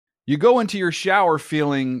You go into your shower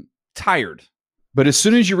feeling tired, but as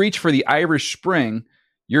soon as you reach for the Irish Spring,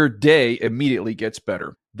 your day immediately gets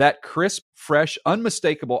better. That crisp, fresh,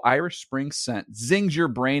 unmistakable Irish Spring scent zings your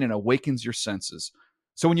brain and awakens your senses.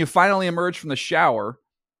 So when you finally emerge from the shower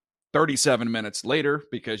 37 minutes later,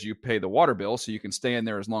 because you pay the water bill so you can stay in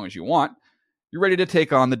there as long as you want, you're ready to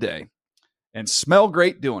take on the day and smell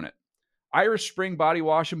great doing it. Irish Spring Body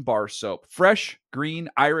Wash and Bar Soap. Fresh, green,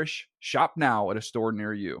 Irish. Shop now at a store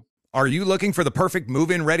near you. Are you looking for the perfect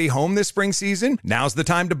move-in ready home this spring season? Now's the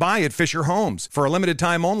time to buy at Fisher Homes. For a limited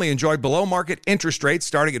time only, enjoy below-market interest rates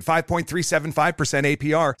starting at 5.375%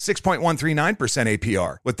 APR, 6.139%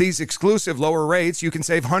 APR. With these exclusive lower rates, you can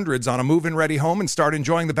save hundreds on a move-in ready home and start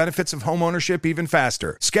enjoying the benefits of home ownership even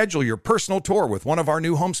faster. Schedule your personal tour with one of our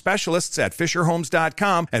new home specialists at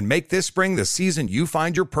FisherHomes.com and make this spring the season you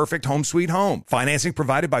find your perfect home sweet home. Financing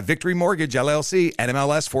provided by Victory Mortgage, LLC,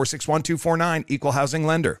 NMLS 461249, Equal Housing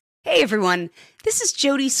Lender. Hey everyone, this is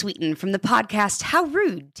Jody Sweeten from the podcast How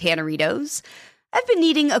Rude, Tanneritos. I've been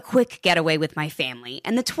needing a quick getaway with my family,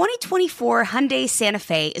 and the 2024 Hyundai Santa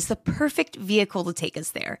Fe is the perfect vehicle to take us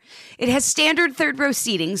there. It has standard third-row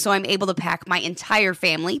seating, so I'm able to pack my entire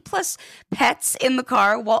family, plus pets, in the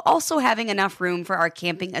car, while also having enough room for our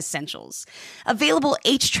camping essentials. Available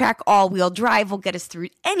H-Track all-wheel drive will get us through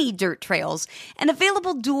any dirt trails, and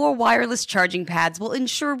available dual wireless charging pads will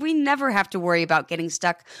ensure we never have to worry about getting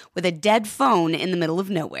stuck with a dead phone in the middle of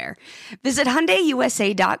nowhere. Visit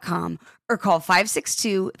HyundaiUSA.com or call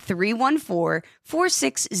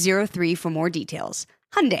 562-314-4603 for more details.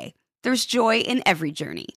 Hyundai, there's joy in every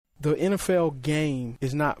journey. The NFL game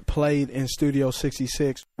is not played in Studio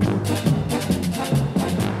 66.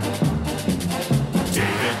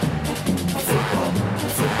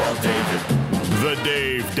 The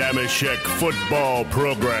Dave Dameshek Football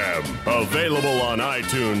Program. Available on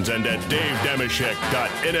iTunes and at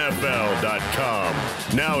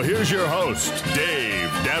davedameshek.nfl.com. Now here's your host, Dave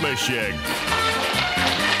Dameshek.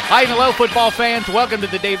 Hi and hello, football fans. Welcome to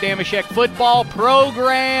the Dave Dameshek Football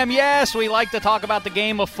Program. Yes, we like to talk about the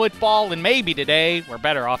game of football, and maybe today we're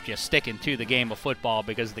better off just sticking to the game of football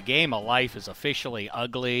because the game of life is officially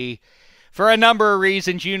ugly. For a number of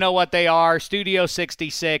reasons, you know what they are. Studio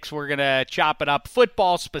 66, we're going to chop it up,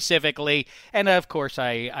 football specifically, and of course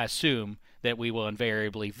I assume that we will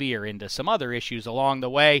invariably veer into some other issues along the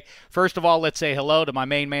way. First of all, let's say hello to my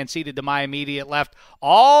main man seated to my immediate left,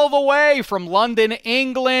 all the way from London,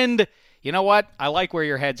 England. You know what? I like where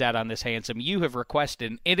your head's at on this, handsome. You have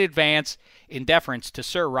requested in advance, in deference to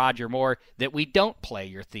Sir Roger Moore, that we don't play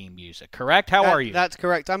your theme music, correct? How are you? That's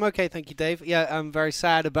correct. I'm okay, thank you, Dave. Yeah, I'm very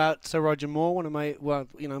sad about Sir Roger Moore, one of my,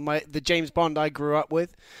 the James Bond I grew up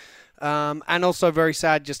with. And also very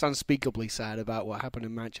sad, just unspeakably sad about what happened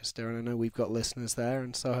in Manchester. And I know we've got listeners there,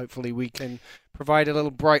 and so hopefully we can provide a little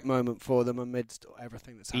bright moment for them amidst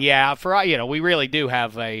everything that's happening. Yeah, we really do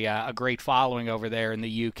have a great following over there in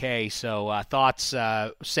the UK. So thoughts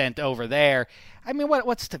sent over there. I mean,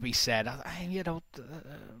 what's to be said?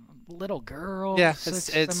 Little girls. Yeah,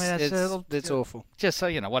 it's awful. Just so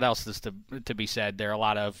what else is to be said? There are a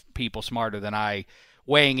lot of people smarter than I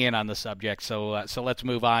weighing in on the subject, so let's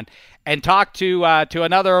move on and talk to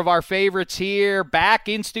another of our favorites here, back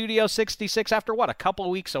in Studio 66 after a couple of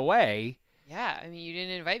weeks away. Yeah, I mean, you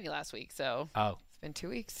didn't invite me last week, so it's been 2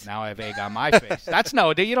 weeks. Now I have egg on my face.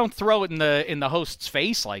 You don't throw it in the host's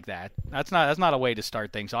face like that. That's not a way to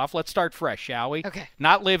start things off. Let's start fresh, shall we? Okay.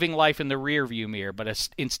 Not living life in the rearview mirror, but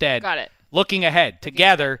instead got it. Looking ahead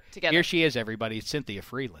together. Together. Here she is, everybody. It's Cynthia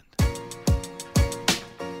Freeland.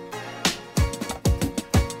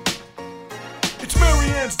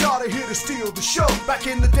 Marianne's daughter here to steal the show. Back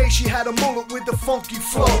in the day she had a mullet with a funky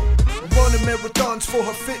flow, running marathons for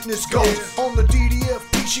her fitness goals. On the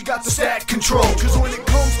DDFP she got the stat control, cause when it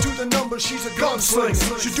comes to the numbers she's a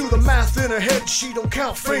gunslinger. She do the math in her head, she don't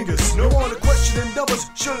count fingers. No one to question them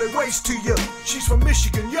numbers, she'll lay waste to you. She's from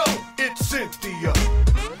Michigan, yo, it's Cynthia.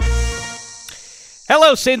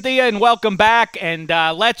 Hello, Cynthia, and welcome back. And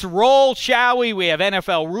let's roll, shall we? We have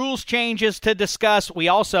NFL rules changes to discuss. We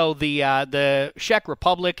also, the Czech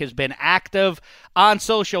Republic has been active on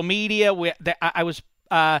social media. I was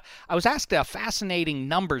asked a fascinating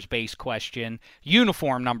numbers-based question,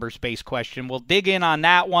 uniform numbers-based question. We'll dig in on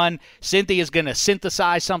that one. Cynthia's going to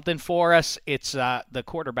synthesize something for us. It's the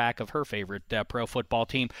quarterback of her favorite pro football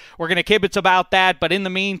team. We're going to kibitz about that, but in the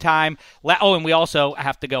meantime, and we also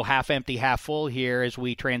have to go half empty, half full here as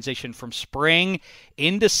we transition from spring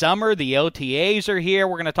into summer. The OTAs are here.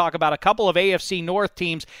 We're going to talk about a couple of AFC North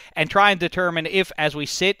teams and try and determine if, as we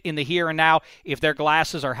sit in the here and now, if their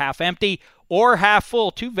glasses are half empty or half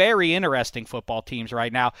full. Two very interesting football teams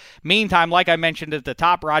right now. Meantime, like I mentioned at the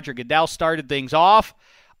top, Roger Goodell started things off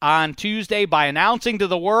on Tuesday by announcing to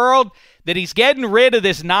the world that he's getting rid of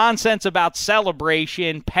this nonsense about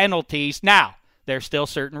celebration penalties. Now, there's still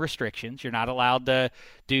certain restrictions. You're not allowed to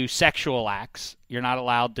do sexual acts. You're not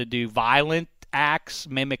allowed to do violent acts,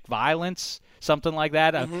 mimic violence, something like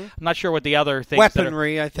that. I'm not sure what the other things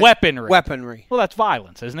Weaponry, I think. Weaponry. Well, that's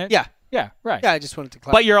violence, isn't it? Yeah. Yeah, right. Yeah, I just wanted to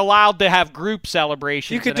clarify. But you're allowed to have group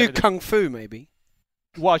celebrations. You could do kung fu, maybe.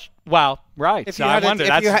 Well, right. If so you, I wonder,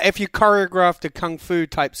 if you choreographed a kung fu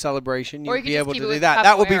type celebration, Or you'd you be could able just to keep it do with that.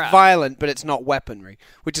 That would be capoeira. violent, but it's not weaponry,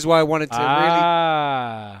 which is why I wanted to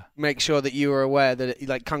really make sure that you were aware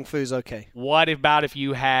that kung fu is okay. What about if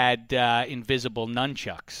you had invisible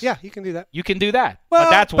nunchucks? Yeah, you can do that. You can do that. Well, but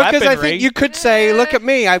that's because weaponry. I think you could say, "Look at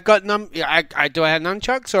me! I've got do I have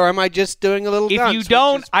nunchucks, or am I just doing a little?" If dance, you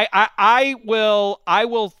don't, I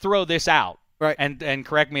will throw this out. Right. And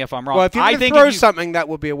correct me if I'm wrong. Well, if you're going to throw something, that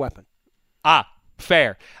would be a weapon.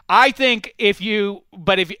 Fair. I think if you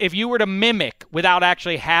were to mimic without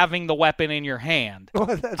actually having the weapon in your hand,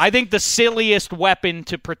 I think the silliest weapon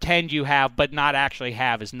to pretend you have but not actually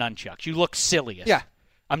have is nunchucks. You look silliest. Yeah.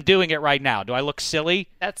 I'm doing it right now. Do I look silly?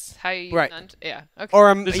 That's how you Right. yeah. Okay.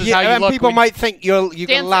 Or this is how you look people when- might think you can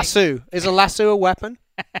Dancing. lasso. Is a lasso a weapon?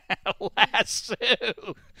 Lasso.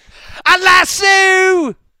 A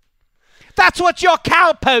lasso! That's what your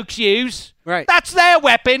cowpokes use. Right. That's their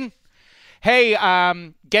weapon. Hey,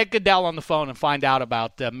 get Goodell on the phone and find out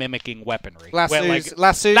about mimicking weaponry. Lassos.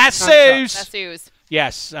 Lassos.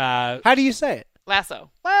 Yes. How do you say it? Lasso.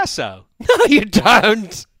 Lasso. No, you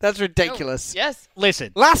don't. That's ridiculous. Yes.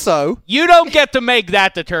 Listen. Lasso? You don't get to make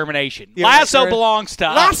that determination. Yeah, Lasso sure. belongs to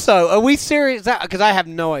us. Lasso? Are we serious? Because I have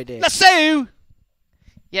no idea. Lasso.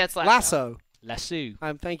 Yeah, it's Lasso. Lasso.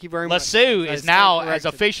 Thank you very much. Lasso is now as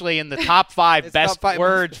officially in the top 5 It's best top 5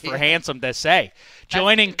 words most- for handsome to say.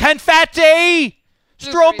 Joining confetti,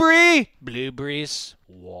 strawberry, blueberries.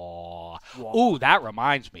 Whoa. Ooh, that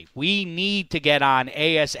reminds me. We need to get on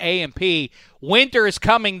ASAMP. Winter is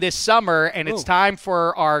coming this summer, and it's time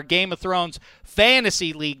for our Game of Thrones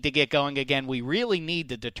Fantasy League to get going again. We really need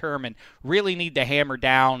to hammer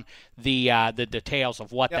down the details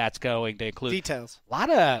of what that's going to include. Details. A lot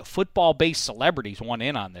of football-based celebrities want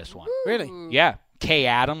in on this one. Really? Yeah. Kay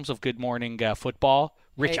Adams of Good Morning Football.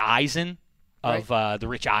 Rich Eisen of The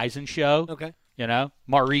Rich Eisen Show. Okay. You know,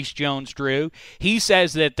 Maurice Jones-Drew. He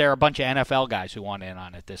says that there are a bunch of NFL guys who want in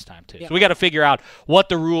on it this time, too. Yeah. So we got to figure out what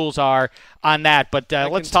the rules are on that. But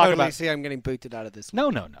let's talk about... see I'm getting booted out of this. No,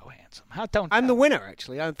 handsome. I'm the winner,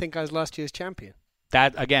 actually. I don't think I was last year's champion.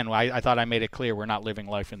 That, again, I thought I made it clear we're not living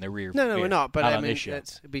life in the rear. No, we're not. But I on mean, this show.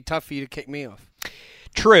 it'd be tough for you to kick me off.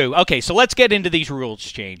 True. Okay, so let's get into these rules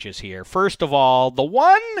changes here. First of all, the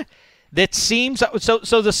one that seems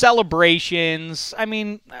so the celebrations. I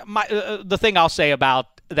mean, the thing I'll say about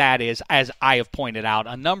that is, as I have pointed out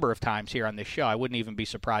a number of times here on this show, I wouldn't even be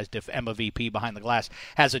surprised if Emma VP behind the glass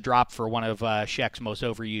has a drop for one of Sheck's most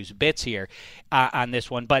overused bits here on this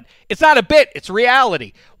one. But it's not a bit; it's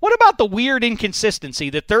reality. What about the weird inconsistency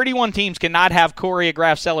that 31 teams cannot have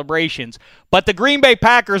choreographed celebrations, but the Green Bay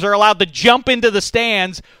Packers are allowed to jump into the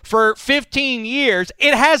stands for 15 years?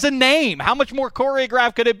 It has a name. How much more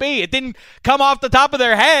choreographed could it be? It didn't come off the top of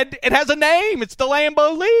their head. It has a name. It's the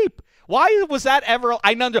Lambeau Leap. Why was that ever?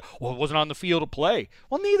 It wasn't on the field of play.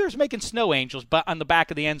 Well, neither is making snow angels, but on the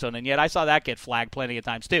back of the end zone, and yet I saw that get flagged plenty of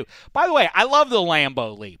times too. By the way, I love the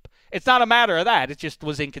Lambeau Leap. It's not a matter of that. It just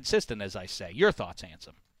was inconsistent, as I say. Your thoughts,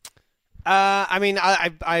 Handsome? I mean,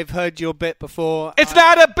 I've heard your bit before. It's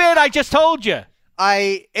not a bit. I just told you.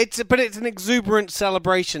 It's an exuberant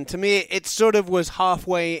celebration. To me, it sort of was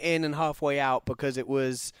halfway in and halfway out because it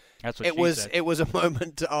was. That's what it was a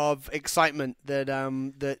moment of excitement that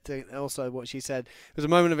also what she said. It was a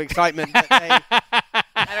moment of excitement that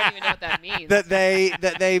I don't even know what that means. that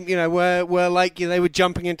they were like they were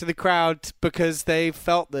jumping into the crowd because they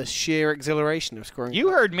felt the sheer exhilaration of scoring.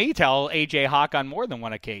 You heard me tell AJ Hawk on more than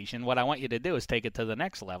one occasion. What I want you to do is take it to the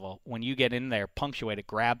next level. When you get in there, punctuate it,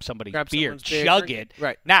 grab somebody's beer, chug it.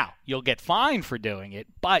 Right. Now, you'll get fined for doing it,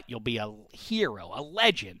 but you'll be a hero, a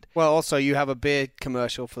legend. Well, also you have a beer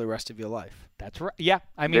commercial for the rest of your life. That's right. Yeah,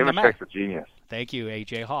 I mean, David Sheck's a genius. Thank you,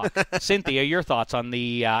 AJ Hawk. Cynthia, your thoughts on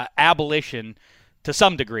the abolition, to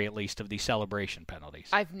some degree at least, of the celebration penalties?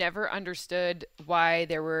 I've never understood why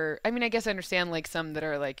there were. I mean, I guess I understand like some that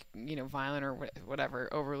are like violent or whatever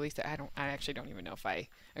overly. I actually don't even know if I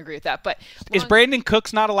agree with that. But is Brandon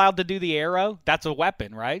Cooks not allowed to do the arrow? That's a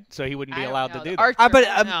weapon, right? So he wouldn't be allowed to do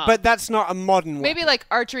that. But that's not a modern weapon. Maybe like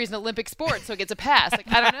archery is an Olympic sport, so it gets a pass.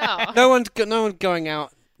 Like I don't know. No one's going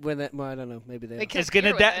out when well, I don't know. Maybe they. Like,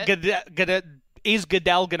 are. Is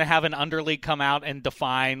Goodell going to have an underleague come out and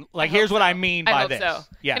define? Like, here's what I mean by this. So.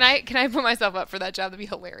 Yeah. Can I put myself up for that job? That'd be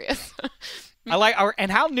hilarious.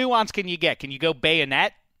 And how nuanced can you get? Can you go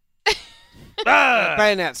bayonet?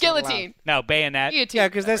 Bayonets. Guillotine. No, bayonet. Guillotine. Yeah,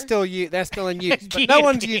 because they're still in use. But no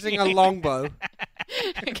one's using a longbow.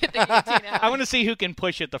 Get the guillotine out. I want to see who can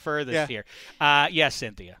push it the furthest here. Yes,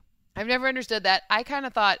 Cynthia. I've never understood that. I kind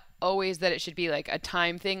of thought always that it should be like a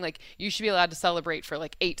time thing. Like you should be allowed to celebrate for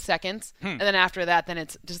like 8 seconds, and then after that, then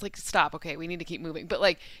it's just like stop. Okay, we need to keep moving. But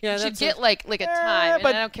like you should get like a time. but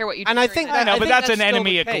and I don't care what you do. and I during think that. that- No, I but think that's that's an still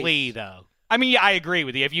enemy the of case. Glee, though. I mean, yeah, I agree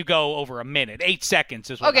with you. If you go over a minute, 8 seconds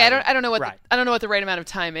is what Okay, I don't know what right. I don't know what the right amount of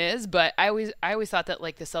time is, but I always thought that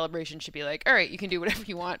like the celebration should be like, all right, you can do whatever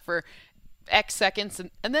you want for X seconds,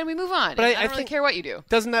 and then we move on. But And I I don't really think- care what you do.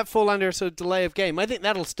 Doesn't that fall under a sort of delay of game? I think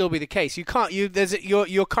that'll still be the case. You can't. Your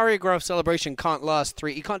choreographed celebration can't last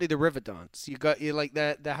 3. You can't do the river dance. You like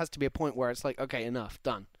there has to be a point where it's like, okay, enough,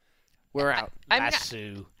 done. We're out.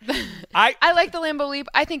 Lasso. I like the Lambeau Leap.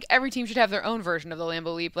 I think every team should have their own version of the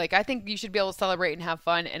Lambeau Leap. Like I think you should be able to celebrate and have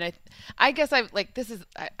fun. And I guess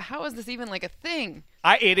how is this even like a thing?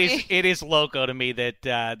 It is loco to me that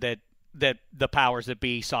the powers that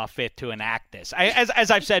be saw fit to enact this.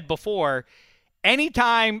 As I've said before,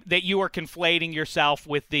 anytime that you are conflating yourself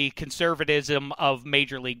with the conservatism of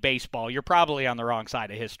Major League Baseball, you're probably on the wrong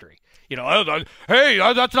side of history. You know, hey,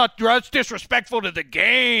 that's disrespectful to the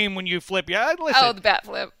game when you flip. Yeah, listen. Oh, the bat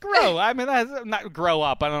flip. Not grow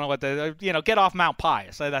up. I don't know what get off Mount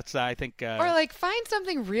Pius. That's I think. Or like find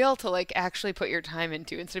something real to like actually put your time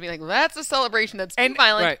into instead of being like, well, that's a celebration that's too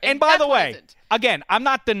violent. right. And by the way, isn't. again, I'm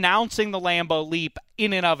not denouncing the Lambeau Leap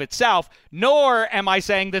in and of itself, nor am I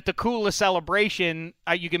saying that the coolest celebration,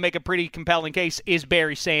 you can make a pretty compelling case, is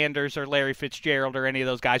Barry Sanders or Larry Fitzgerald or any of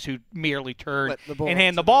those guys who merely turn and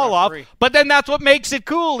hand the ball off. But then that's what makes it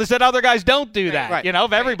cool is that other guys don't do that. Right. You know,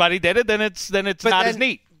 if everybody did it, then it's not as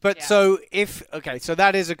neat. But so so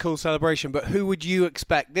that is a cool celebration. But who would you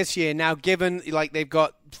expect this year? Now, given like they've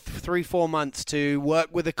got 3-4 months to work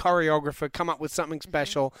with a choreographer, come up with something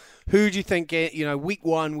special. Who do you think? Week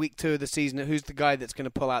 1, week 2 of the season, who's the guy that's going to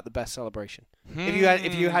pull out the best celebration?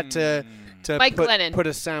 If you had to Mike Glennon. put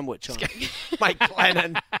a sandwich on it. Mike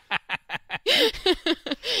Glennon.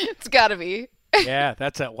 It's got to be. Yeah,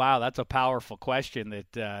 that's a powerful question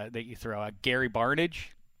that you throw out. Gary Barnidge.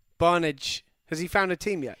 Has he found a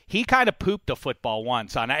team yet? He kind of pooped a football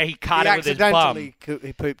once. He caught it with his bum.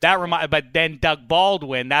 He pooped. But then Doug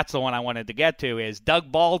Baldwin, that's the one I wanted to get to, is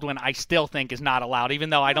Doug Baldwin I still think is not allowed, even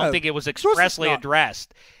though I don't think it was expressly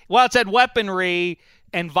addressed. Well, it said weaponry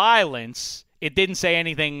and violence. It didn't say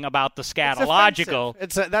anything about the scatological.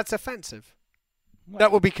 That's offensive.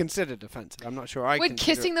 That would be considered offensive. I'm not sure. Would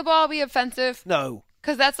kissing the ball be offensive? No.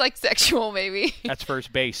 Because that's like sexual, maybe. That's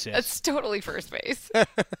first base, sis. That's totally first base.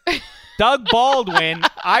 Doug Baldwin,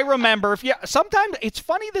 I remember. Sometimes it's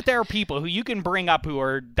funny that there are people who you can bring up who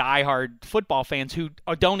are diehard football fans who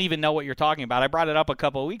don't even know what you're talking about. I brought it up a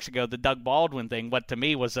couple of weeks ago, the Doug Baldwin thing. What to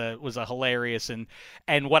me was a hilarious and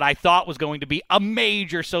what I thought was going to be a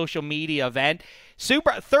major social media event.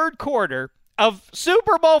 Third quarter of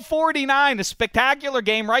Super Bowl 49, a spectacular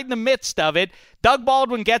game right in the midst of it. Doug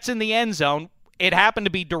Baldwin gets in the end zone. It happened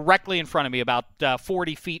to be directly in front of me, about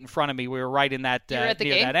 40 feet in front of me. We were right in that near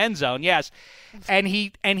that end zone. Yes, and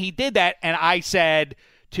he did that, and I said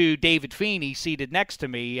to David Feeney, seated next to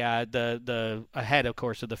me, the head, of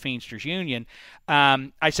course, of the Feedsters Union,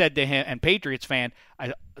 I said to him, and Patriots fan,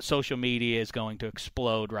 social media is going to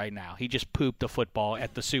explode right now. He just pooped a football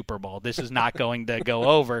at the Super Bowl. This is not going to go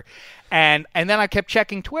over. And then I kept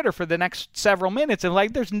checking Twitter for the next several minutes, and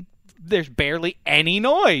like there's barely any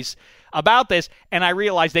noise about this, and I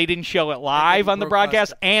realized they didn't show it live on the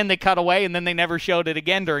broadcast, and they cut away, and then they never showed it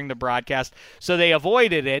again during the broadcast, so they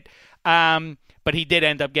avoided it. But he did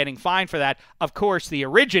end up getting fined for that. Of course, the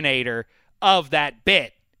originator of that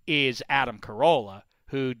bit is Adam Carolla,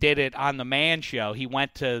 who did it on the Man Show. He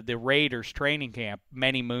went to the Raiders training camp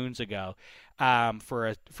many moons ago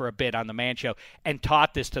for a bit on the Man Show and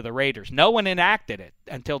taught this to the Raiders. No one enacted it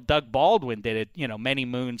until Doug Baldwin did it, many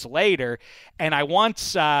moons later. And I once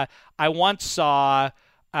saw.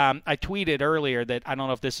 I tweeted earlier that I don't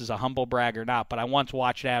know if this is a humble brag or not, but I once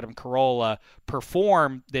watched Adam Carolla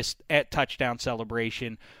perform this touchdown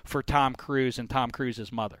celebration for Tom Cruise and Tom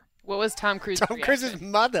Cruise's mother. What was Tom Cruise's reaction? Cruise's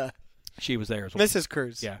mother? She was there as well. Mrs.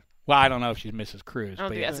 Cruise. Yeah. Well, I don't know if she's Mrs. Cruise. I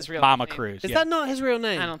don't think that's his real Mama name. Cruise. Is that not his real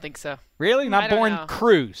name? I don't think so. Really? Not born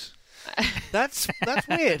Cruise. That's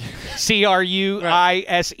weird.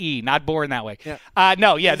 Cruise, not born that way. Yeah.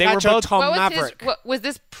 No, yeah, they were both. Tom what was Maverick. was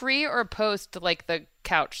this pre or post like the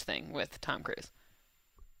couch thing with Tom Cruise?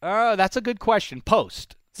 That's a good question.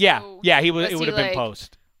 Post. So yeah, it would have been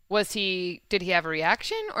post. Did he have a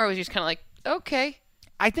reaction, or was he just kind of like, okay?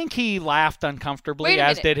 I think he laughed uncomfortably, Wait a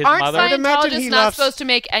as minute. did his Aren't mother. Scientologists not supposed to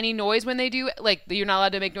make any noise when they do? Like, you're not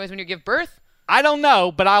allowed to make noise when you give birth? I don't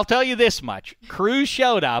know, but I'll tell you this much: Cruise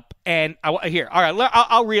showed up, and all right,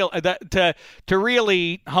 to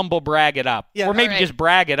really humble brag it up, or maybe just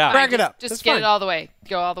brag it up. Brag it up. Just get it all the way.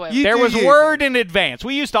 Go all the way. There was word in advance.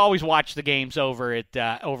 We used to always watch the games over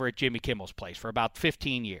at Jimmy Kimmel's place for about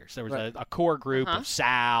 15 years. There was a core group of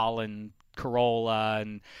Sal and Carolla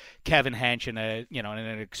and Kevin Hench, and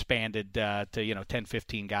it expanded to 10,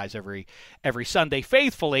 15 guys every Sunday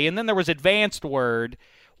faithfully. And then there was advanced word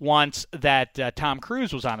once that Tom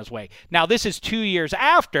Cruise was on his way. Now, this is 2 years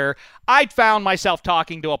after I'd found myself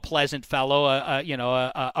talking to a pleasant fellow,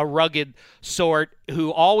 a rugged sort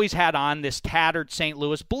who always had on this tattered St.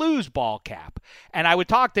 Louis Blues ball cap. And I would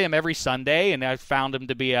talk to him every Sunday, and I found him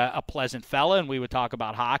to be a pleasant fella, and we would talk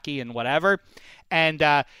about hockey and whatever. And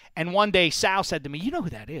one day Sal said to me, "You know who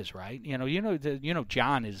that is, right? You know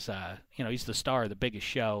John is he's the star of the biggest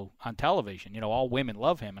show on television. All women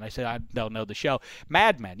love him." And I said, "I don't know the show.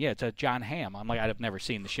 Mad Men. Yeah, it's a John Hamm." I'm like, "I've never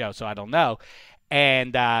seen the show, so I don't know."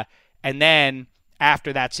 And then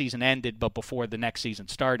after that season ended, but before the next season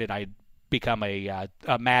started, I'd become a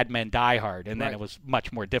Mad Men diehard, and then it was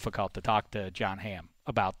much more difficult to talk to John Hamm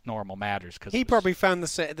about normal matters because he probably found the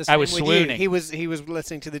same. I was with swooning. You. He was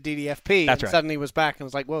listening to the DDFP. That's and right. Suddenly was back and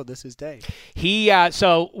was like, "Whoa, this is Dave."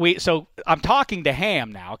 So I'm talking to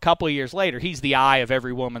Hamm now. A couple of years later, he's the eye of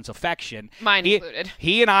every woman's affection, mine included.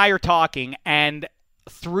 He and I are talking, and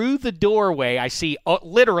through the doorway, I see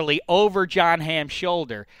literally over John Hamm's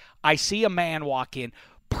shoulder, I see a man walk in.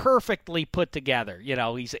 Perfectly put together.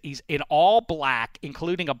 He's in all black,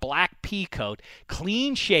 including a black pea coat,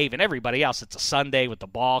 clean shaven. Everybody else, it's a Sunday with the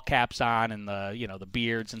ball caps on and the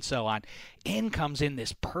beards and so on. In comes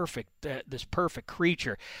this perfect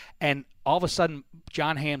creature, and all of a sudden,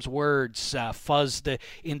 John Hamm's words fuzzed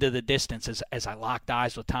into the distance as I locked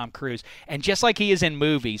eyes with Tom Cruise. And just like he is in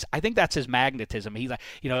movies, I think that's his magnetism. He's like,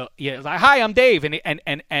 like, "Hi, I'm Dave," and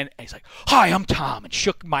he's like, "Hi, I'm Tom," and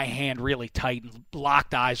shook my hand really tight and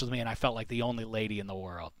locked eyes with me, and I felt like the only lady in the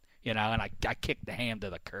world. And I kicked the Hamm to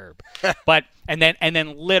the curb. and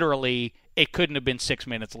then literally, it couldn't have been 6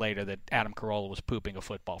 minutes later that Adam Carolla was pooping a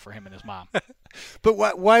football for him and his mom. But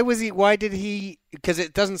why did he? Because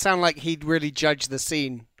it doesn't sound like he'd really judged the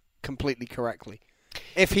scene completely correctly.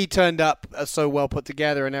 If he turned up so well put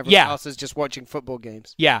together and everyone else is just watching football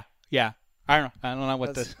games. Yeah. I don't know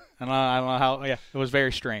what I don't know how. Yeah, it was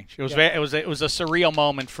very strange. It was it was a surreal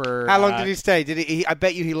moment for. How long did he stay? Did he? I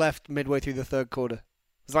bet you he left midway through the third quarter.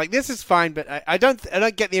 It's like, this is fine, but I don't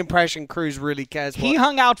get the impression Cruise really cares. He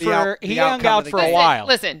hung out for a while.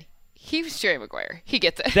 Listen, he was Jerry Maguire. He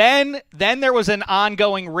gets it. Then there was an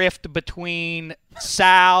ongoing rift between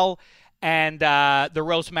Sal and the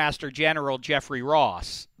Roastmaster General Jeffrey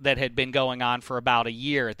Ross that had been going on for about a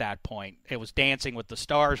year at that point. It was Dancing with the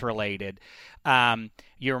Stars related.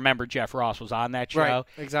 You remember Jeff Ross was on that show? Right,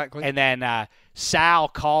 exactly. And then Sal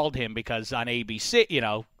called him because on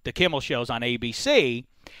ABC, the Kimmel Show's on ABC.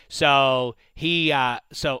 So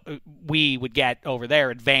we would get over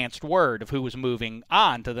there advanced word of who was moving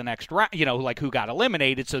on to the next round, like who got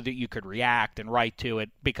eliminated, so that you could react and write to it,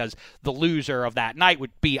 because the loser of that night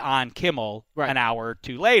would be on Kimmel an hour or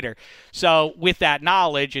two later. So with that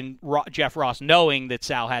knowledge and Jeff Ross knowing that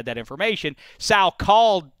Sal had that information, Sal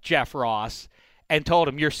called Jeff Ross and told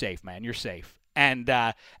him, "You're safe, man. You're safe." And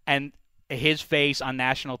his face on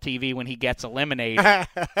national TV when he gets eliminated.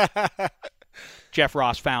 Jeff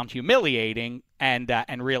Ross found humiliating and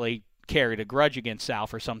really carried a grudge against Sal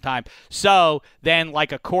for some time. So then,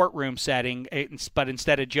 like a courtroom setting, but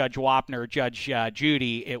instead of Judge Wapner or Judge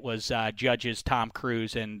Judy, it was judges Tom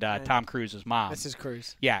Cruise and Tom Cruise's mom. Mrs.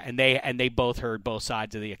 Cruise. Yeah, and they both heard both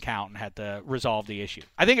sides of the account and had to resolve the issue.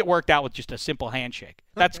 I think it worked out with just a simple handshake.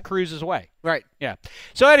 That's Cruise's way. Right. Yeah.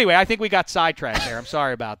 So anyway, I think we got sidetracked there. I'm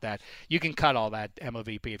sorry about that. You can cut all that, Emma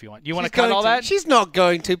VP, if you want. You want to cut all that? She's not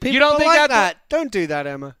going to. People you don't think like that? Don't do that,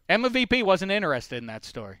 Emma. Emma VP wasn't interested in that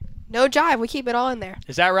story. No jive. We keep it all in there.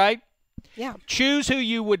 Is that right? Yeah. Choose who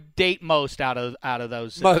you would date most out of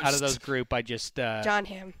those group. I just John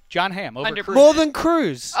Hamm. John Hamm over Cruise. More than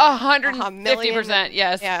Cruise. 150%.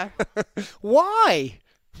 Yes. Yeah. Why?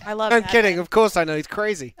 I love. I'm kidding. Of course, I know he's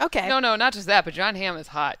crazy. Okay. No, not just that, but John Hamm is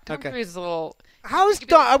hot. Tom Cruise is a little. How's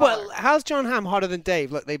John Hamm hotter than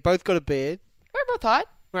Dave? Look, they both got a beard. We're both hot.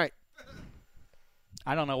 Right.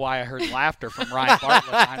 I don't know why I heard laughter from Ryan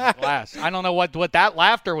Bartlett behind the glass. I don't know what that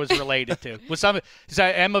laughter was related to. Is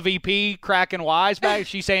that Emma VP cracking wise back? Is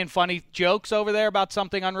she saying funny jokes over there about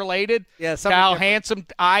something unrelated? Yeah, to how handsome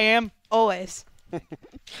I am? Always.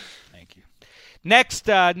 Thank you.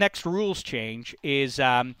 Next rules change is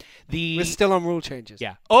We're still on rule changes.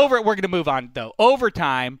 Yeah. We're going to move on, though.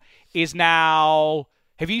 Overtime is now...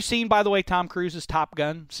 Have you seen, by the way, Tom Cruise's Top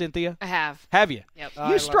Gun, Cynthia? I have. Have you? Yep.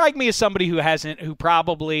 You strike me as somebody who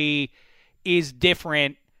probably is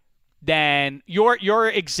different than your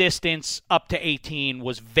existence up to 18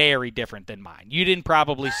 was very different than mine. You didn't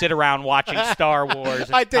probably sit around watching Star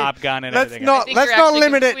Wars and Top Gun and everything. Let's not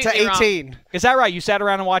limit it to 18. Wrong. Is that right? You sat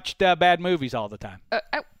around and watched bad movies all the time.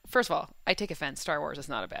 First of all, I take offense. Star Wars is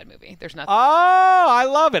not a bad movie. There's nothing. Oh, I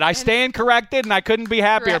love it. I stand corrected, and I couldn't be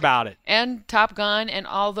happier about it. And Top Gun and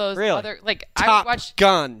all those other Top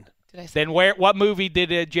Gun. Did I say? Then what movie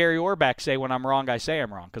did Jerry Orbach say? When I'm wrong, I say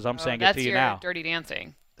I'm wrong, because I'm saying it to you now. That's your Dirty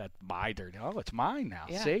Dancing. That's my Dirty. Oh, it's mine now.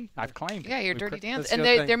 Yeah. See, I've claimed it. Yeah, your Dirty Dancing,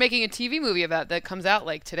 and they're making a TV movie about that comes out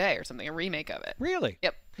like today or something, a remake of it. Really?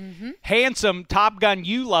 Yep. Mm-hmm. Handsome Top Gun.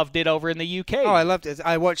 You loved it over in the UK. Oh, I loved it.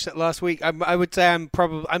 I watched it last week. I would say I'm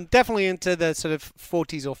definitely into the sort of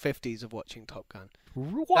 40s or 50s of watching Top Gun.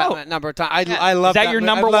 Whoa! That number of times. I love that. Is that your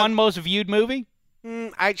number one most viewed movie?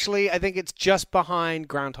 Actually, I think it's just behind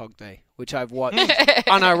Groundhog Day, which I've watched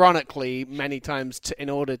unironically many times in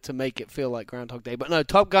order to make it feel like Groundhog Day. But no,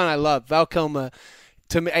 Top Gun I love. Val Kilmer,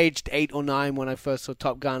 to me, aged 8 or 9 when I first saw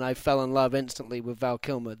Top Gun, I fell in love instantly with Val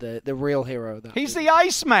Kilmer, the real hero of that He's movie. the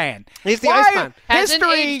Iceman. He's the Iceman. Hasn't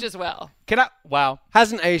aged as well.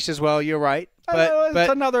 Hasn't aged as well, you're right.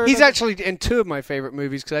 But he's actually in 2 of my favorite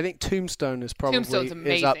movies because I think Tombstone is probably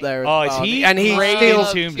is up there as well. Is he? And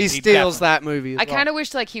he steals that movie as well. I kind of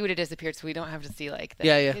wish he would have disappeared so we don't have to see that.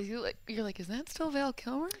 Yeah. You're like, is that still Val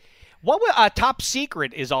Kilmer? Top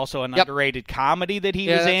Secret is also an underrated comedy that he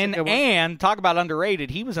was in, and talk about underrated.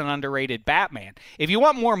 He was an underrated Batman. If you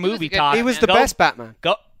want more movie talk, he was the best Batman.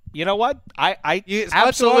 Go. You know what? I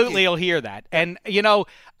absolutely will hear that. And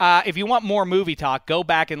if you want more movie talk, go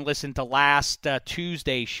back and listen to last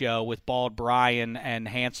Tuesday's show with Bald Brian and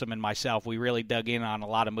Handsome and myself. We really dug in on a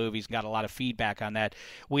lot of movies and got a lot of feedback on that.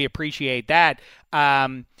 We appreciate that.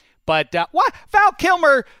 But Val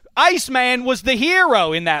Kilmer, Iceman, was the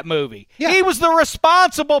hero in that movie. Yeah. He was the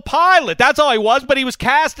responsible pilot. That's all he was, but he was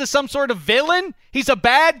cast as some sort of villain. He's a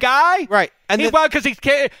bad guy. Right. And because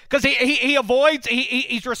he avoids,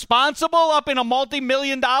 he's responsible up in a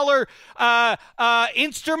multi-million-dollar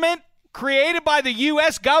instrument created by the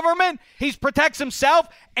U.S. government. He protects himself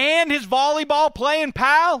and his volleyball playing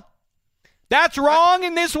pal. That's wrong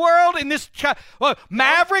in this world, in this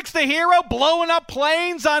Maverick's the hero, blowing up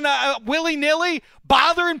planes on willy-nilly,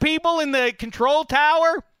 bothering people in the control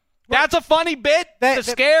tower. That's a funny bit to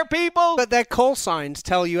scare people. But their call signs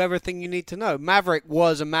tell you everything you need to know. Maverick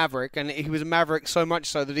was a Maverick, and he was a Maverick so much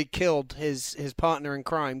so that he killed his partner in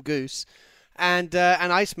crime, Goose. And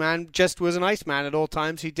Iceman just was an Iceman at all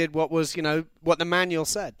times. He did what was, what the manual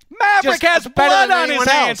said. Maverick has blood on his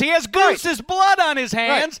hands. He has Goose's blood on his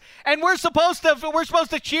hands, and we're supposed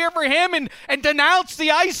to cheer for him and denounce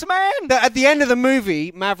the Iceman. At the end of the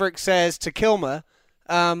movie, Maverick says to Kilmer,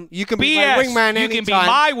 "You can be my wingman anytime. You can be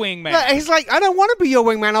my wingman." He's like, "I don't want to be your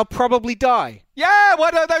wingman. I'll probably die." Yeah,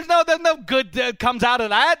 there's no good comes out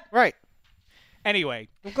of that. Right. Anyway,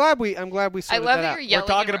 I'm glad we sorted I love that you're yelling. We're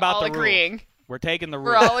talking about all the agreeing. Rules. We're taking the rules.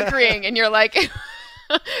 We're all agreeing, and you're like,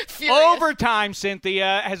 furious. Overtime,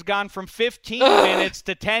 Cynthia, has gone from 15 minutes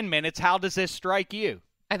to 10 minutes. How does this strike you?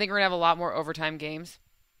 I think we're gonna have a lot more overtime games.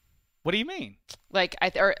 What do you mean? That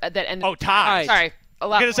end. Oh, ties. Sorry. I'm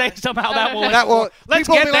going to say somehow that will. Let's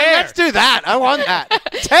get there. Let's do that. I want that.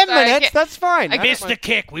 10 minutes. That's fine. I missed the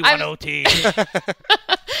kick. We want OT.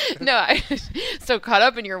 No, so caught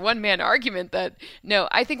up in your one-man argument that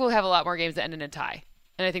I think we'll have a lot more games that end in a tie.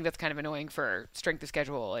 And I think that's kind of annoying for strength of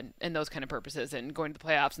schedule and those kind of purposes and going to the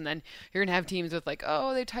playoffs. And then you're going to have teams with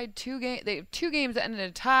they tied 2 games. They have 2 games that ended in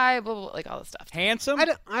a tie, blah, blah, blah, like all this stuff. Handsome?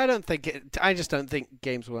 I just don't think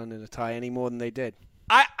games will end in a tie any more than they did.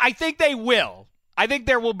 I think they will. I think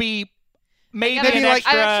there will be maybe an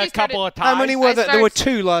extra couple of ties. How many were there? There were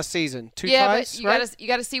 2 last season. 2 ties, but you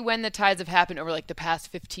got to see when the ties have happened over the past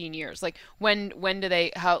 15 years. Like when do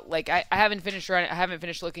they I haven't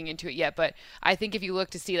finished looking into it yet, but I think if you look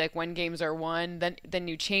to see when games are won, then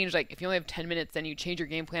you change if you only have 10 minutes, then you change your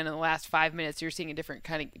game plan in the last 5 minutes. You're seeing a different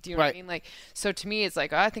kind of. Do you know what I mean? So to me, it's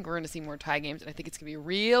I think we're going to see more tie games, and I think it's going to be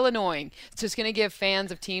real annoying. It's just going to give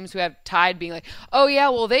fans of teams who have tied being oh yeah,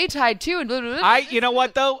 well they tied too, and blah, blah, blah. You know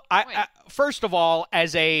what though? first of all,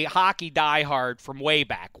 as a hockey diehard from way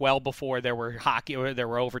back, well before there were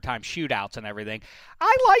overtime shootouts and everything,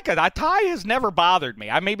 I like it. A tie has never bothered me.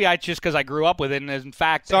 Maybe just because I grew up with it, and in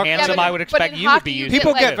fact, Handsome, I would expect you would be used to it.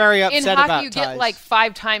 People get very upset about ties. In hockey, you get like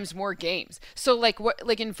 5 times more games. So like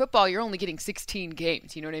in football, you're only getting 16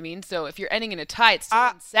 games. You know what I mean? So if you're ending in a tie, it's still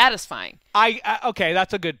unsatisfying. Okay,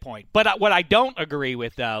 that's a good point. But what I don't agree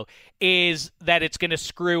with, though, is that it's going to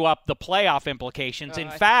screw up the playoff implications. In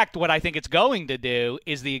fact, what I think it's going to do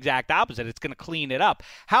is the exact opposite. It's going to clean it up.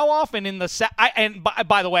 How often in the and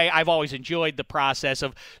by the way, I've always enjoyed the process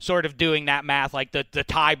of sort of doing that math, like the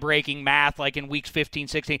tie-breaking math, like in weeks 15,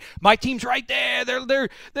 16. My team's right there. They're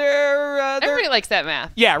everybody likes that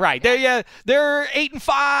math. Yeah, right. They're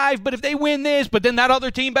 8-5, but if they win this, but then that other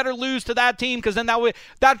team better lose to that team because then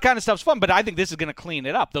that kind of stuff's fun. But I think this is going to clean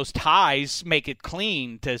it up. Those ties make it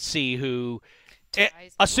clean to see who,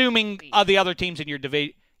 assuming the other teams in your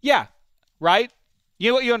division. Yeah, right?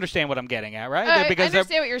 You understand what I'm getting at, right? Because I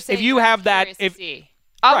understand what you're saying. If you have that, if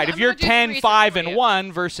you're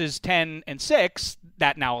 10-5-1 versus 10-6,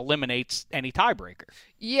 that now eliminates any tiebreaker.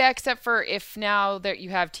 Yeah, except for if now that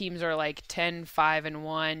you have teams are like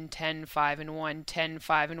 10-5-1, 10-5-1,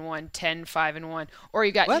 10-5-1, 10-5-1, or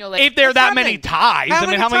you got if there are that many ties, how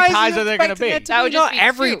many ties are there going to be? That would just be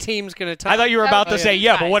every 2. team's going to tie. I thought you were about to say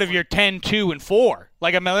but what if you're 10-2-4?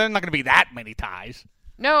 Like, there's not going to be that many ties.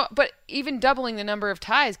 No, but even doubling the number of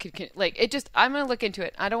ties could I'm going to look into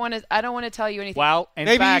it. I don't want to tell you anything. Well, in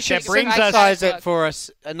maybe fact, you should synthesize it for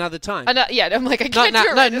us another time. Yeah, I'm like, I can't do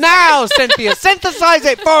it right now, Cynthia, synthesize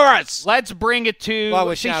it for us. Let's bring it to. While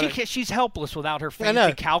we're she's helpless without her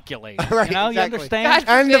fancy calculator. Right, you exactly. understand?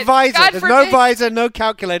 And the visor. There's no visor, no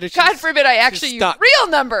calculator. God forbid I actually use real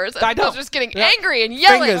numbers. I was just getting angry and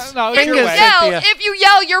yelling. If you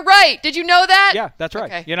yell, you're right. Did you know that? Yeah, that's right.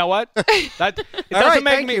 Okay. You know what? It doesn't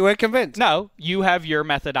make me. We're convinced. No, you have your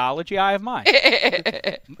methodology. I have mine.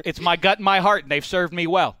 It's my gut and my heart, and they've served me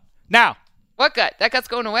well. Now. What gut? That gut's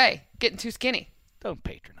going away. Getting too skinny. Don't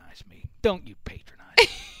patronize me. Don't you patronize me.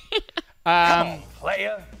 Come on,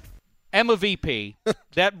 player. Emma VP.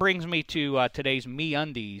 That brings me to today's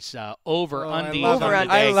MeUndies over-undies.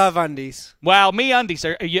 I love undies. Well,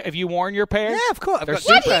 MeUndies. Have you worn your pair? Yeah, of course. They're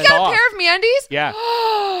what? You got a pair of MeUndies? Yeah.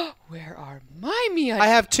 Where are my MeUndies? I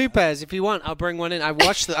have 2 pairs. If you want, I'll bring one in. I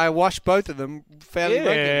wash both of them fairly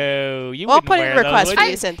regularly. I'll put in a request for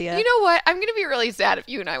you, Cynthia. You know what? I'm going to be really sad if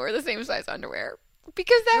you and I wear the same size underwear.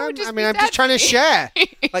 Because that would just I'm just trying to share.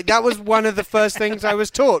 Like, that was one of the first things I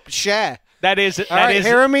was taught. Share. That is here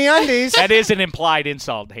are MeUndies. That is an implied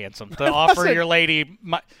insult, Handsome, to offer your lady.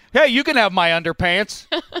 Hey, you can have my underpants.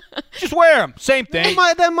 Just wear them. Same thing.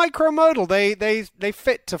 They're micromodal. They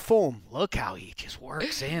fit to form. Look how he just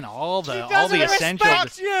works in all the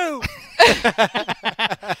essentials. You.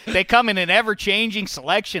 They come in an ever-changing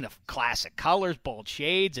selection of classic colors, bold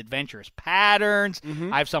shades, adventurous patterns.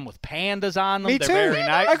 I have some with pandas on them. Me They're too. very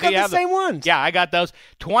nice. I got the same ones. Yeah, I got those.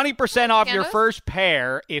 20% off your Pandas? first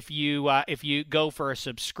pair if you go for a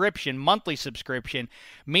subscription, monthly subscription.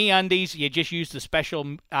 MeUndies, you just use the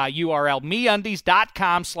special URL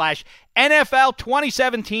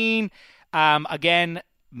MeUndies.com/NFL2017. Again,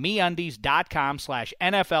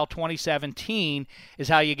 MeUndies.com/NFL2017 is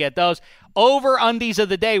how you get those. Over-undies of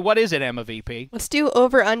the day. What is it, Emma VP? Let's do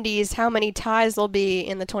over-undies. How many ties there'll be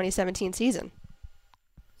in the 2017 season?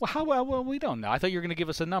 Well, we don't know. I thought you were going to give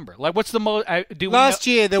us a number. Like, what's the most? Last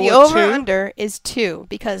year there were 2. The over-under is 2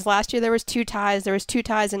 because last year there was 2 ties. There was 2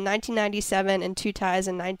 ties in 1997 and 2 ties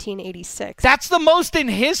in 1986. That's the most in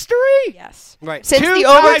history? Yes. Right. Since 2 the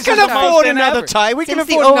ties We can afford another tie. We can Since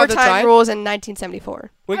the afford another tie. overtime rules in 1974.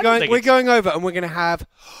 We're going over, and we're going to have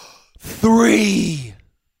 3.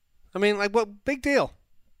 I mean, like, what? Big deal.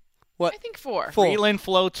 What? I think 4. Freeland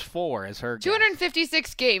floats 4 as her guess.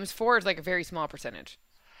 256 games. 4 is like a very small percentage.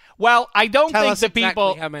 Well, I don't Tell think us the exactly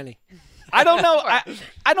people. how many? I don't know.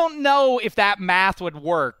 I don't know if that math would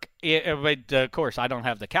work. But of course, I don't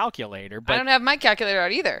have the calculator. But I don't have my calculator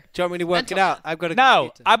out either. Do you want me to work it out? I've got a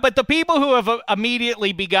no. computer. But the people who have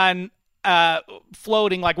immediately begun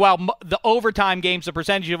floating like, well, the overtime games, the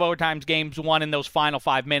percentage of overtime games won in those final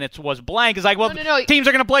 5 minutes was blank. It's like, well, no. teams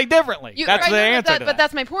are going to play differently. That's the answer to that. But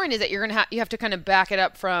that's my point. Is that you're gonna you have to kind of back it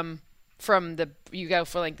up from the you go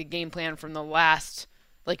for like the game plan from the last.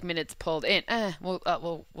 Like minutes pulled in. We'll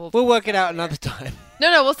work it out another time.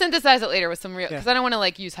 No, we'll synthesize it later with some real because I don't want to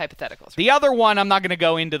like use hypotheticals. The other one, I'm not going to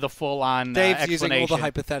go into the full on Dave's explanation. using all the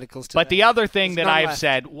hypotheticals today. But the other thing that I've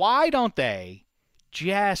said, why don't they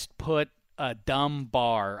just put a dumb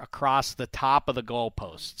bar across the top of the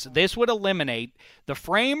goalposts? This would eliminate the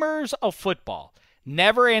framers of football.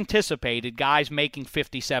 never anticipated guys making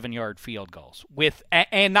 57-yard field goals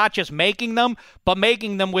and not just making them, but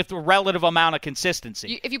making them with a relative amount of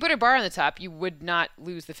consistency. If you put a bar on the top, you would not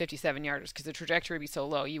lose the 57-yarders because the trajectory would be so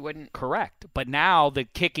low. You wouldn't. Correct. But now the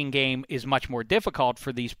kicking game is much more difficult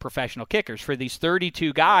for these professional kickers, for these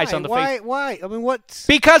 32 guys on the face. Why? I mean, what's...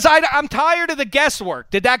 Because I'm tired of the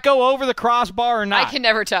guesswork. Did that go over the crossbar or not? I can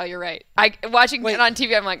never tell. You're right. Watching it on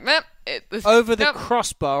TV, I'm like, meh. Over the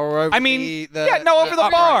crossbar or over over the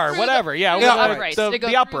bar, whatever. Yeah, the uprights.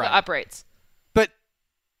 The uprights. But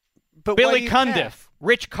Billy Cundiff,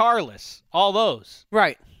 Rich Carless, all those.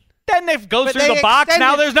 Right. Then it goes through the box.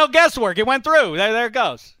 Now there's no guesswork. It went through. There it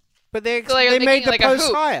goes. But they made the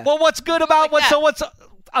post higher. Well, what's good about what's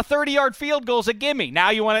a 30-yard field goal's a gimme?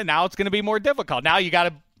 Now now it's going to be more difficult. Now you got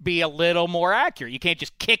to be a little more accurate. You can't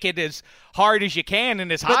just kick it as hard as you can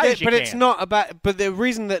and as high as you can. But it's not about. But the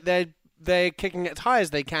reason that they're kicking it as high as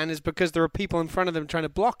they can is because there are people in front of them trying to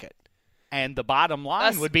block it. And the bottom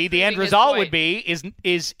line would be the end result would be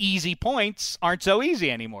is easy points aren't so easy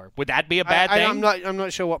anymore. Would that be a bad thing? I'm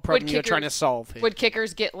not sure what problem you're trying to solve here. Would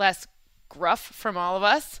kickers get less gruff from all of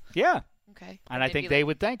us? Yeah. Okay. And I think they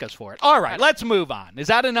would thank us for it. All right, let's move on. Is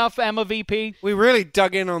that enough, Emma VP? We really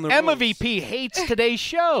dug in on the Emma rules. VP hates today's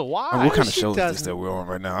show. Why? What kind of show is this that we're on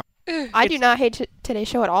right now? I do not hate today's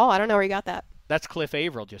show at all. I don't know where you got that. That's Cliff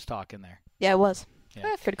Averill just talking there. Yeah, it was.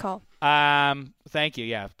 Yeah. Good call. Thank you.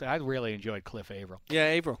 Yeah, I really enjoyed Cliff Averill. Yeah,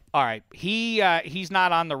 Averill. All right, he's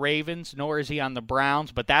not on the Ravens, nor is he on the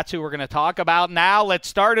Browns, but that's who we're going to talk about now. Let's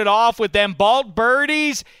start it off with them Balt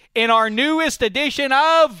Birdies in our newest edition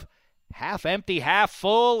of Half Empty, Half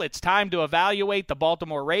Full. It's time to evaluate the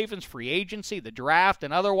Baltimore Ravens free agency, the draft,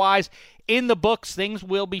 and otherwise. In the books, things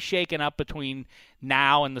will be shaken up between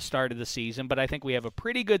now and the start of the season, but I think we have a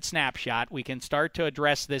pretty good snapshot. We can start to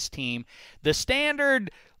address this team. The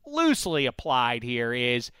standard loosely applied here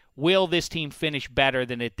is, will this team finish better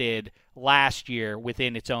than it did last year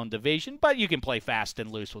within its own division? But you can play fast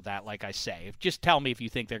and loose with that, like I say. Just tell me if you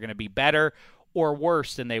think they're going to be better or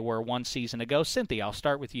worse than they were one season ago. Cynthia, I'll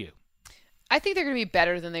start with you. I think they're going to be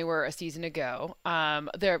better than they were a season ago. I'm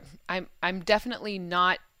definitely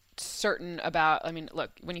not certain about. I mean,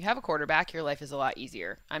 look, when you have a quarterback, your life is a lot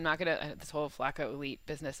easier. I'm not gonna this whole Flacco elite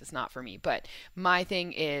business is not for me. But my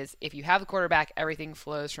thing is, if you have a quarterback, everything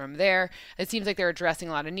flows from there. It seems like they're addressing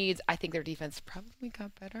a lot of needs. I think their defense probably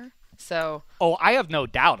got better. So. Oh, I have no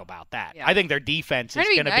doubt about that. Yeah. I think their defense is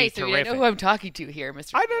going to be terrific. I know who I'm talking to here,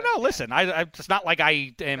 Mr. I don't know. Listen, it's not like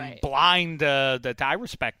I am blind. That I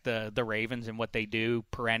respect the Ravens and what they do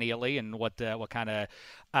perennially and what kind of.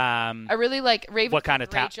 I really like Ravens. What kind of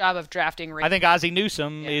great job of drafting Ravens. I think Ozzie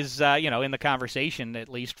Newsome is in the conversation, at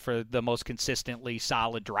least for the most consistently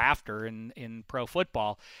solid drafter in pro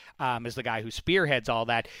football, is the guy who spearheads all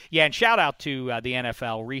that. Yeah, and shout out to the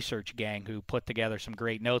NFL research gang who put together some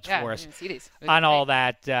great notes for us on all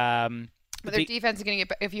that. But their defense is going to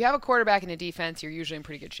get. If you have a quarterback in a defense, you're usually in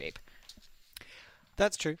pretty good shape.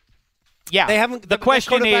 That's true. Yeah, they haven't. The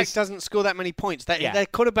question quarterback is, doesn't score that many points. Their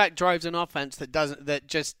quarterback drives an offense that doesn't. That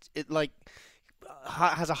just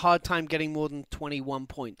has a hard time getting more than 21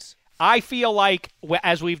 points. I feel like,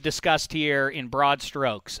 as we've discussed here in broad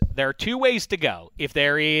strokes, there are two ways to go. If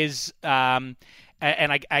there is, and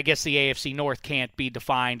I guess the AFC North can't be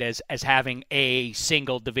defined as having a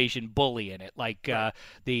single division bully in it, like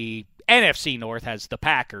the NFC North has the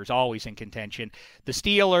Packers always in contention, the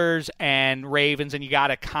Steelers and Ravens, and you got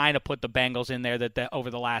to kind of put the Bengals in there that over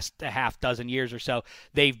the last half dozen years or so,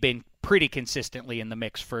 they've been pretty consistently in the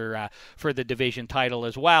mix for the division title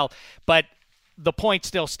as well. But the point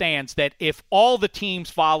still stands that if all the teams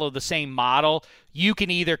follow the same model, you can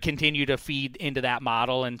either continue to feed into that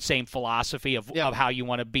model and same philosophy of how you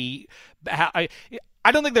want to be.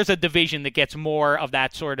 I don't think there's a division that gets more of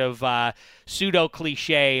that sort of pseudo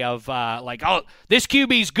cliche of this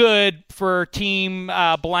QB's good for team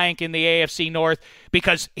blank in the AFC North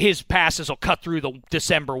because his passes will cut through the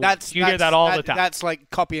December weeks. You hear that all the time. That's like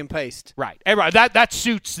copy and paste. Right. That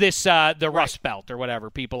suits this the Rust Belt or whatever.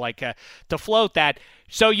 People like to float that.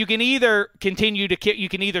 So you can either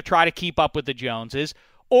try to keep up with the Joneses,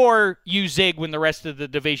 or you zig when the rest of the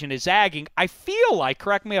division is zagging. I feel like,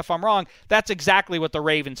 correct me if I'm wrong, that's exactly what the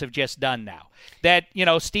Ravens have just done now. That,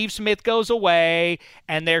 Steve Smith goes away,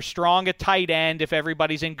 and they're strong at tight end if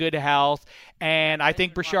everybody's in good health. And I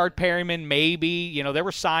think Brashard Perryman maybe, there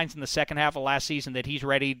were signs in the second half of last season that he's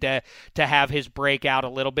ready to have his breakout a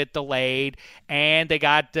little bit delayed. And they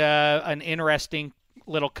got an interesting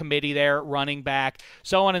little committee there at running back,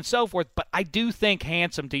 so on and so forth. But I do think,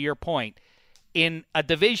 Handsome, to your point, in a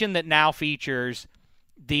division that now features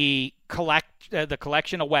the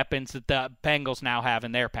collection of weapons that the Bengals now have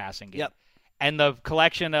in their passing game, Yep. and the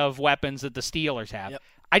collection of weapons that the Steelers have. Yep.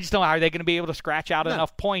 I just don't know, are they going to be able to scratch out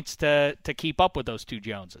enough points to keep up with those two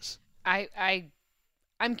Joneses?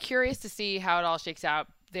 I'm curious to see how it all shakes out.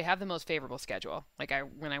 They have the most favorable schedule. Like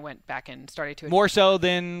when I went back and started to more so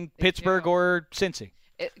than Pittsburgh or Cincy.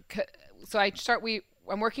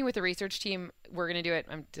 I'm working with the research team. We're going to do it.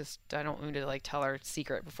 I don't want to tell our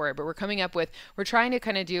secret before it, but we're trying to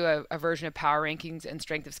kind of do a version of power rankings and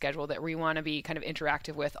strength of schedule that we want to be kind of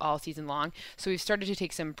interactive with all season long. So we've started to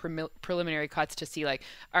take some preliminary cuts to see all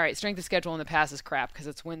right, strength of schedule in the past is crap because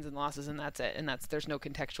it's wins and losses and that's it. And there's no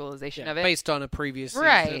contextualization of it. Based on a previous season.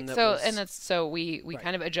 Right. We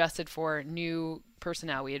kind of adjusted for new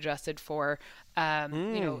personnel. We adjusted for,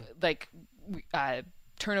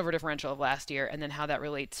 turnover differential of last year and then how that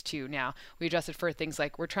relates to now. We adjusted for things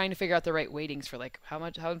like we're trying to figure out the right weightings for how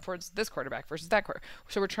important is this quarterback versus that quarter.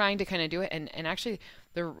 So we're trying to kind of do it. And actually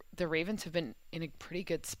the Ravens have been in a pretty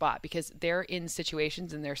good spot because they're in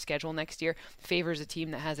situations in their schedule next year favors a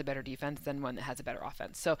team that has a better defense than one that has a better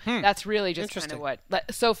offense. So that's really just kind of what,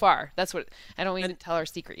 so far, that's what, I don't even tell our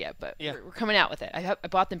secret yet, but we're coming out with it. I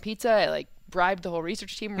bought them pizza. I bribed the whole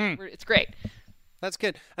research team. It's great. That's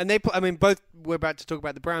good. And we're about to talk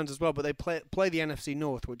about the Browns as well, but they play the NFC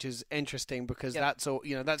North, which is interesting because that's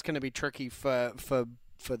that's going to be tricky for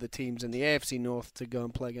the teams in the AFC North to go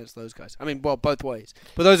and play against those guys. Both ways.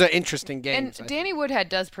 But those are interesting games. And Danny Woodhead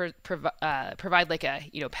does provide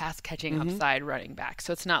a pass catching upside running back.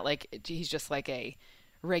 So it's not like he's just a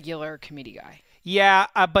regular committee guy. Yeah,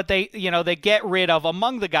 but they get rid of,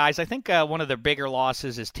 among the guys, I think one of their bigger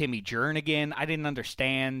losses is Timmy Jernigan. I didn't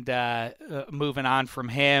understand moving on from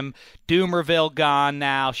him. Doomerville gone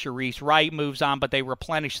now. Sharice Wright moves on, but they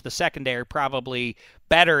replenish the secondary, probably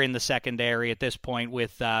better in the secondary at this point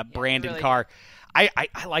with Brandon really Carr. I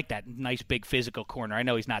like that nice big physical corner. I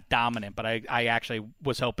know he's not dominant, but I actually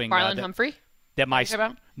was hoping Marlon Humphrey?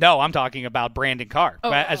 No, I'm talking about Brandon Carr.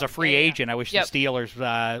 As a free agent, I wish the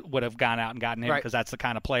Steelers would have gone out and gotten him because that's the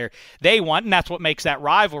kind of player they want, and that's what makes that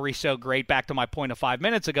rivalry so great. Back to my point of 5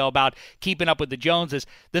 minutes ago about keeping up with the Joneses.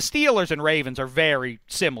 The Steelers and Ravens are very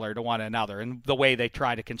similar to one another in the way they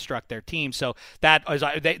try to construct their team. So that is,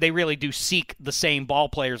 they really do seek the same ball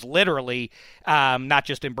players, literally, not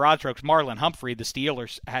just in broad strokes. Marlon Humphrey, the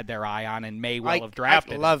Steelers had their eye on and may well have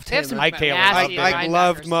drafted. I loved him. Mike Taylor. I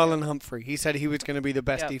loved Marlon Humphrey. He said he was going to be the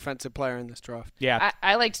best defensive player in this draft. Yeah,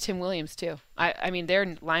 I liked Tim Williams too. Their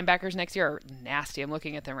linebackers next year are nasty. I'm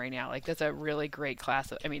looking at them right now. That's a really great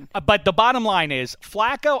class. But the bottom line is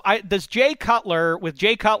Flacco. Does Jay Cutler, with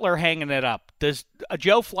Jay Cutler hanging it up, does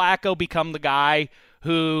Joe Flacco become the guy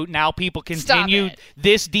who now people continue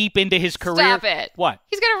this deep into his career? Stop it! What?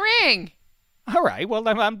 He's got a ring. All right. Well,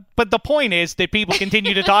 but the point is that people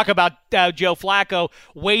continue to talk about Joe Flacco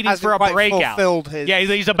waiting for a breakout.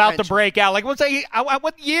 He's about to break out.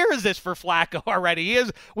 What year is this for Flacco already?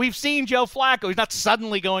 We've seen Joe Flacco. He's not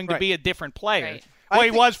suddenly going to be a different player.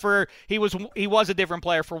 Right. Well, he was a different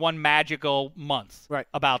player for one magical month. Right.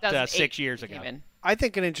 About 6 years ago. Even. I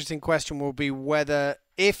think an interesting question will be whether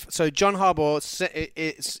John Harbaugh,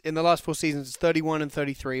 it's in the last 4 seasons, it's 31 and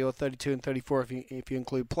 33 or 32 and 34 if you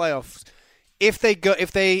include playoffs. If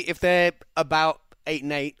they're about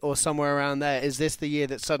 8-8 or somewhere around there, is this the year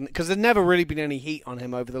that suddenly, because there's never really been any heat on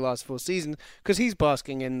him over the last 4 seasons because he's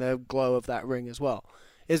basking in the glow of that ring as well.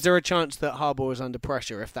 Is there a chance that Harbaugh is under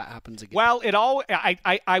pressure if that happens again? Well,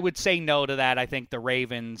 I would say no to that. I think the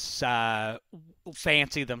Ravens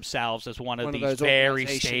fancy themselves as one of these very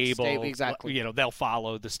stable. Exactly. They'll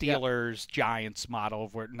follow the Steelers Giants model.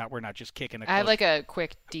 We're not just kicking. I have a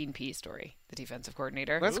quick Dean Pease story, the defensive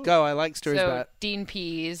coordinator. Let's go. I like stories about. Dean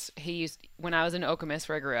Pease, when I was in Okemos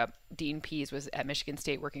where I grew up, Dean Pease was at Michigan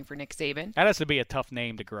State working for Nick Saban. That has to be a tough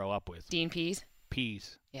name to grow up with. Dean Pease.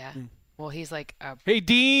 Pease. Yeah. Well, he's like, hey,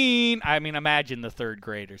 Dean. Imagine the third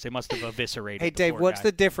graders. They must have eviscerated. Hey, Dave, what's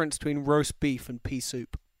the difference between roast beef and pea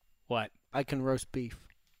soup? What? I can roast beef.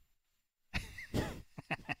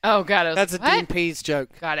 Oh, got it. That's a Dean Pease joke.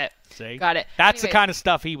 Got it. See? Got it. That's the kind of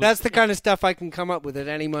stuff he was. That's the kind of stuff I can come up with at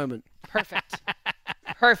any moment. Perfect.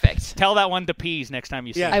 Perfect. Tell that one to Pease next time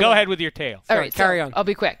you see him. I Go will. ahead with your tale. All right, carry on. I'll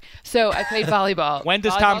be quick. So I played volleyball. When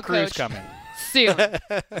does Tom Cruise come in? Soon.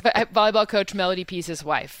 Volleyball coach Melody Peace's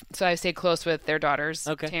wife. So I stayed close with their daughters,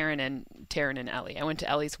 Taryn and Ellie. I went to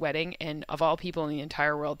Ellie's wedding, and of all people in the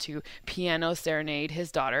entire world to piano serenade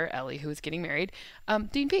his daughter, Ellie, who was getting married,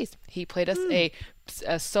 Dean Pease. He played us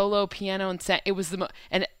a solo piano and sang. It was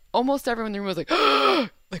and almost everyone in the room was like,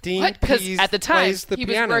 Dean what? Because Pease at the time, plays the he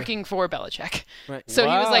piano. was working for Belichick. Right. So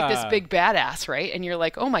he was like this Wow. big badass, right? And you're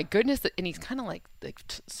like, oh my goodness. And he's kind of like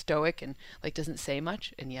stoic and like doesn't say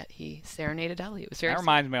much. And yet he serenaded Ellie. It was very That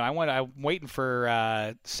reminds me, I'm waiting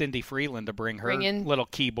for Cindy Freeland to bring her little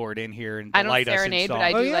keyboard in here and I don't delight us in serenade, song. but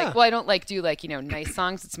I do I don't do nice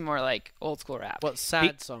songs. It's more like old school rap. What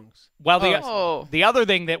sad songs? Well, the other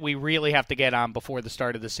thing that we really have to get on before the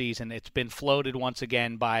start of the season, it's been floated once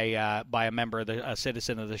again by a member of a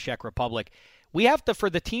citizen of the Czech Republic. We have to, for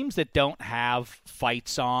the teams that don't have fight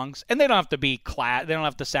songs, and they don't have to be they don't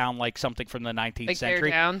have to sound like something from the 19th like century.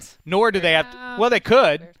 Bear Downs? Nor do they have to, well, they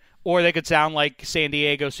could. Or they could sound like San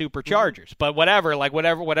Diego Superchargers, but whatever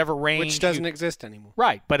range. Which doesn't exist anymore.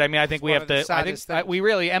 Right, but I mean, I think It's we one have of the to. I think saddest things. we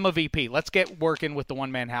really Emma VP. Let's get working with the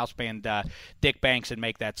one-man house band, Dick Banks, and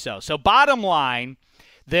make that so. So, bottom line,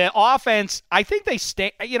 the offense. I think they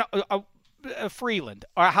stay. Freeland.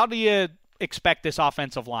 Or how do you expect this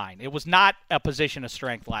offensive line? It was not a position of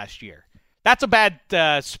strength last year. That's a bad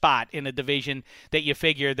spot in a division that you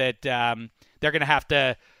figure that they're going to have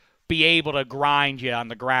to be able to grind you on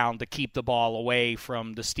the ground to keep the ball away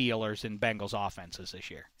from the Steelers and Bengals offenses this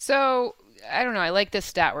year. So, I don't know. I like this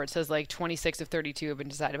stat where it says 26 of 32 have been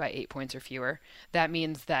decided by 8 points or fewer. That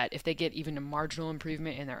means that if they get even a marginal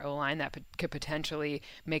improvement in their O-line, that could potentially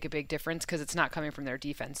make a big difference because it's not coming from their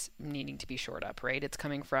defense needing to be shored up, right? It's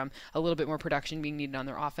coming from a little bit more production being needed on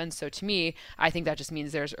their offense. So, to me, I think that just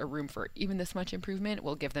means there's a room for even this much improvement.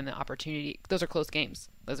 We'll give them the opportunity. Those are close games.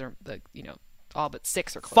 Those are all but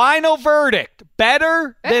 6 are close. Final verdict.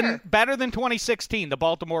 Better than 2016, the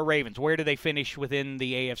Baltimore Ravens. Where do they finish within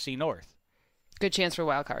the AFC North? Good chance for a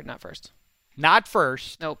wild card, not first. Not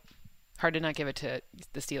first. Nope. Hard to not give it to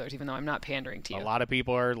the Steelers, even though I'm not pandering to you. A lot of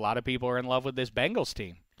people are in love with this Bengals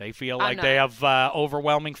team. They feel I'm like not. they have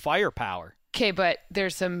overwhelming firepower. Okay, but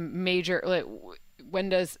there's some major. When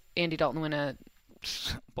does Andy Dalton win a?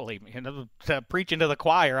 Believe me, preaching to the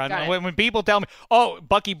choir. Got it. When people tell me, "Oh,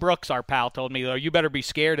 Bucky Brooks, our pal, told me, you better be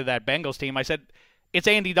scared of that Bengals team," I said, "It's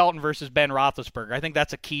Andy Dalton versus Ben Roethlisberger." I think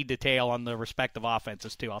that's a key detail on the respective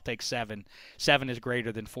offenses too. I'll take 7. 7 is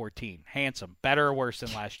greater than 14. Handsome, better or worse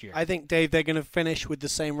than last year? I think, Dave, they're going to finish with the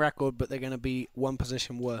same record, but they're going to be one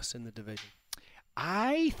position worse in the division.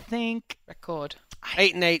 I think record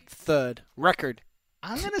 8-8, third record.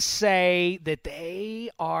 I'm going to say that they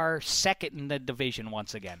are second in the division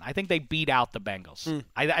once again. I think they beat out the Bengals.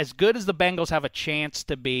 As good as the Bengals have a chance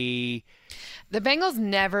to be. The Bengals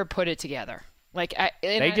never put it together.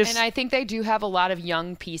 And I think they do have a lot of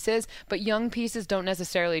young pieces, but young pieces don't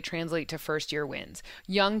necessarily translate to first-year wins.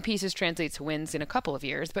 Young pieces translate to wins in a couple of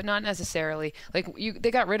years, but not necessarily. They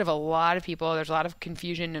got rid of a lot of people. There's a lot of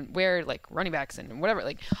confusion and where running backs and whatever,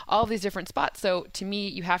 all of these different spots. So to me,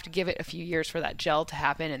 you have to give it a few years for that gel to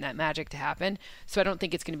happen and that magic to happen. So I don't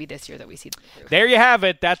think it's going to be this year that we see them improve. There you have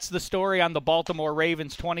it. That's the story on the Baltimore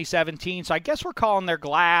Ravens 2017. So I guess we're calling their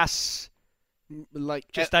glass.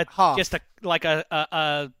 Just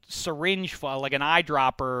a syringe full, like an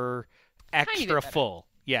eyedropper, extra full.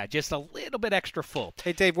 Yeah, just a little bit extra full.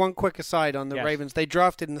 Hey, Dave, one quick aside on the Yes. Ravens. They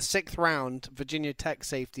drafted in the 6th round Virginia Tech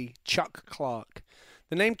safety Chuck Clark.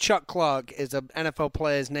 The name Chuck Clark is an NFL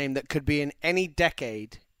player's name that could be in any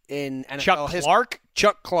decade in NFL Chuck history. Clark?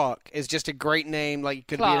 Chuck Clark is just a great name. It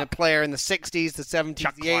could be in a player in the 60s, the 70s,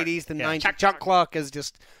 Chuck the Clark. 80s, the Yeah, 90s. Chuck Clark is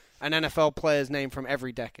just an NFL player's name from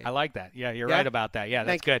every decade. I like that. Yeah, you're Yeah? right about that. Yeah,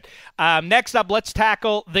 that's Thank good. Next up, let's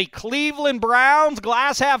tackle the Cleveland Browns.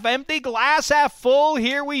 Glass half empty, glass half full.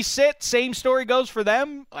 Here we sit. Same story goes for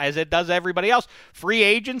them as it does everybody else. Free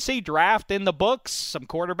agency, draft in the books, some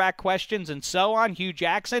quarterback questions, and so on. Hugh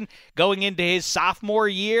Jackson going into his sophomore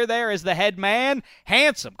year there as the head man.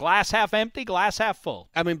 Handsome. Glass half empty, glass half full.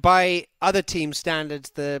 I mean, by other team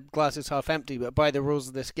standards, the glass is half empty, but by the rules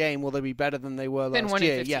of this game, will they be better than they were Then last 1 in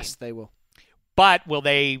year? 15. Yes, they will. But will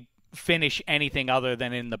they finish anything other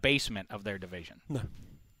than in the basement of their division? No.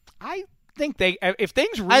 I think if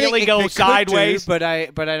things I think really go they could sideways. do, but I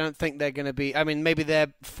don't think they're going to be. I mean, maybe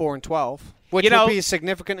they're 4-12, which You know, would be a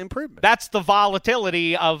significant improvement. That's the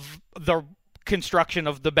volatility of the construction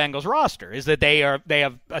of the Bengals roster, is that they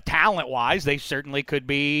have talent-wise, they certainly could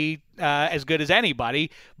be as good as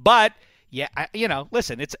anybody. But yeah,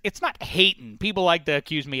 listen, it's not hating. People like to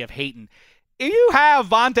accuse me of hating. If you have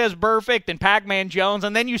Vontaze Burfict and Pac-Man Jones,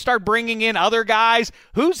 and then you start bringing in other guys,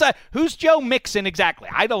 who's Joe Mixon exactly?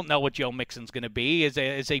 I don't know what Joe Mixon's going to be.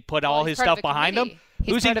 Is he put all his stuff behind him?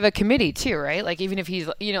 He's part of a committee too, right? Even if he's,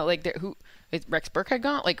 who is Rex Burkhead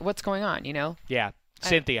gone? What's going on? Yeah.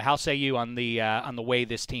 Cynthia, how say you on the way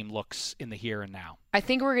this team looks in the here and now? I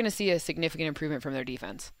think we're going to see a significant improvement from their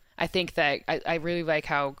defense. I think that I really like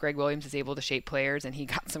how Greg Williams is able to shape players, and he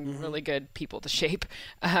got some really good people to shape.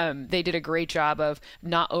 They did a great job of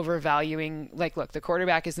not overvaluing. Like, look, the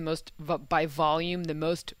quarterback is the most, by volume,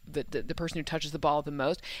 the person who touches the ball the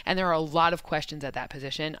most, and there are a lot of questions at that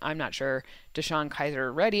position. I'm not sure DeShone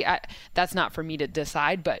Kizer ready. That's not for me to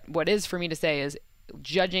decide, but what is for me to say is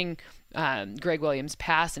judging Greg Williams'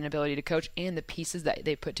 past and ability to coach and the pieces that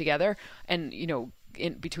they put together, and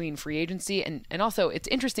in between free agency and also it's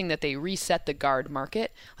interesting that they reset the guard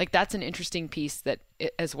market. Like, that's an interesting piece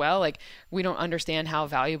as well. Like, we don't understand how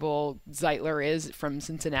valuable Zeitler is from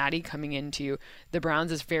Cincinnati coming into the Browns.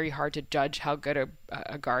 It's very hard to judge how good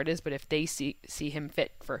a guard is, but if they see him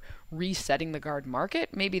fit for resetting the guard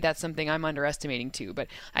market, maybe that's something I'm underestimating too. But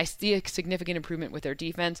I see a significant improvement with their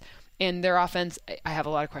defense, and their offense I have a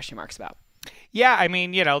lot of question marks about. Yeah, I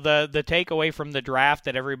mean, the takeaway from the draft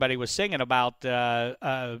that everybody was singing about,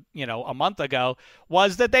 a month ago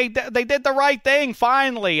was that they did the right thing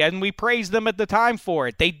finally, and we praised them at the time for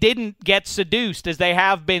it. They didn't get seduced, as they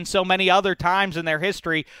have been so many other times in their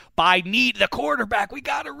history, by need the quarterback. We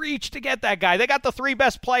got to reach to get that guy. They got the 3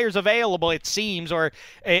 best players available, it seems, or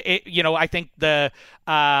I think the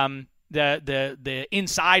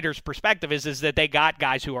insider's perspective is that they got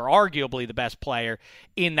guys who are arguably the best player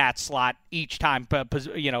in that slot each time,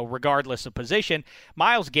 regardless of position.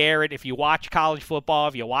 Myles Garrett, if you watch college football,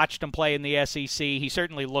 if you watched him play in the SEC, he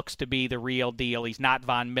certainly looks to be the real deal. He's not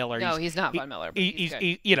Von Miller. No, he's not Von Miller.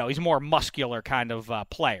 He's more muscular kind of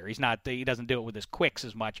player. He doesn't do it with his quicks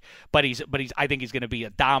as much, but I think he's going to be a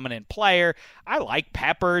dominant player. I like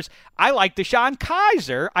Peppers. I like DeShone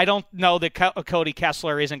Kizer. I don't know that Cody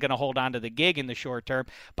Kessler isn't going to hold on to the gig in the short term,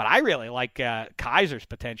 but I really like Kaiser's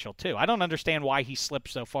potential too. I don't understand why he slipped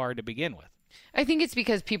so far to begin with. I think it's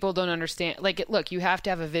because people don't understand. Like, look, you have to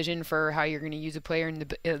have a vision for how you're going to use a player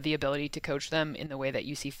and the ability to coach them in the way that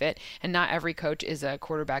you see fit. And not every coach is a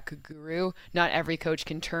quarterback guru. Not every coach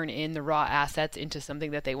can turn in the raw assets into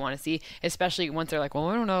something that they want to see, especially once they're like, well,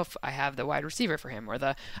 I don't know if I have the wide receiver for him, or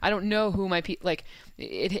I don't know who my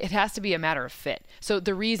it has to be a matter of fit. So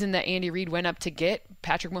the reason that Andy Reid went up to get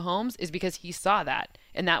Patrick Mahomes is because he saw that.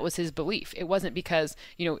 And that was his belief. It wasn't because,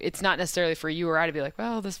 it's not necessarily for you or I to be like,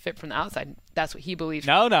 well, this fit from the outside. That's what he believes.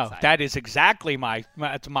 No, that is exactly my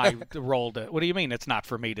role. What do you mean it's not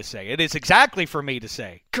for me to say? It is exactly for me to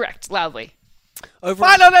say. Correct, loudly.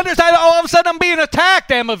 I don't understand. All of a sudden I'm being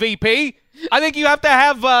attacked, Emma VP. I think you have to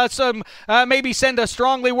have maybe send a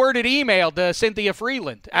strongly worded email to Cynthia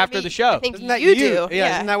Freeland after the show. I think you do.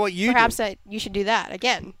 Yeah, isn't that what you Perhaps do? You should do that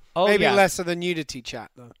again. Oh, maybe less of the nudity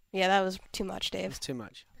chat, though. Yeah, that was too much, Dave. It's too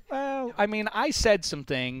much. Well, I mean, I said some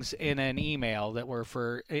things in an email that were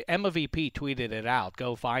for Emma VP tweeted it out.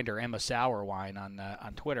 Go find her, Emma Sourwine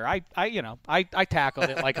on Twitter. I tackled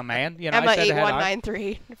it like a man. Emma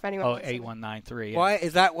 8193. If anyone. Oh, 8193. Yeah. Why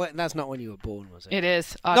is that? That's not when you were born, was it? It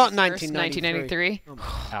is. Not 1993.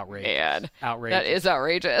 Oh, outrageous. Man, outrageous. That is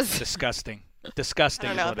outrageous. Disgusting. I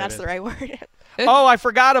don't know if that's the right word. I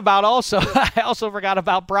forgot about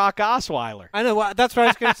Brock Osweiler. I know. That's what I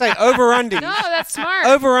was going to say. Over-undies. No, that's smart.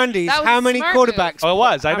 Over-undies. How many quarterbacks? Oh, it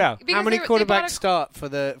was. I know. How many quarterbacks start for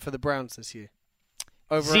the Browns this year?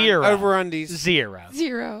 Zero. Over-undies. Zero.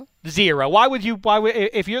 Why would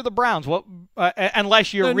if you're the Browns, what?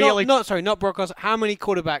 Unless you're really not Brock Osweiler. How many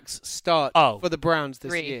quarterbacks start for the Browns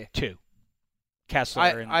this year? 2.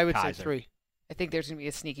 Kessler and I would Kizer. say 3. I think there's going to be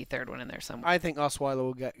a sneaky third one in there somewhere. I think Osweiler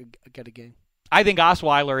will get a game. I think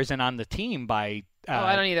Osweiler isn't on the team by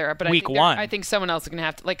I don't either. But week 1. I think someone else is going to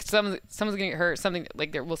have to, someone's going to get hurt. Something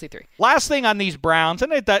like there. We'll see 3. Last thing on these Browns,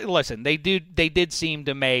 and listen, they did seem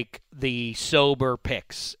to make the sober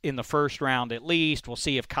picks in the first round at least. We'll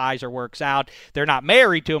see if Kizer works out. They're not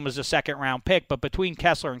married to him as a second-round pick, but between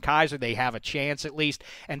Kessler and Kizer, they have a chance at least.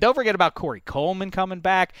 And don't forget about Corey Coleman coming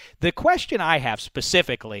back. The question I have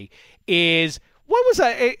specifically is, what was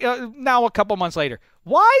that? Now a couple months later,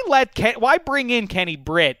 why bring in Kenny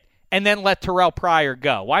Britt and then let Terrell Pryor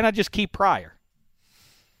go? Why not just keep Pryor?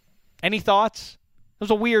 Any thoughts? It was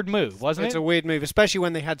a weird move, wasn't it? It's a weird move, especially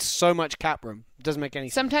when they had so much cap room. It doesn't make any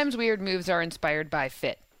sense. Sometimes weird moves are inspired by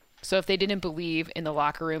fit. So if they didn't believe in the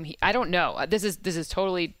locker room, I don't know. This is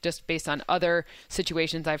totally just based on other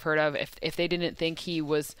situations I've heard of. If they didn't think he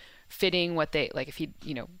was fitting what they if he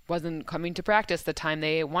wasn't coming to practice the time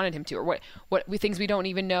they wanted him to, or what things we don't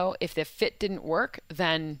even know. If the fit didn't work,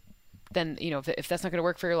 then if that's not going to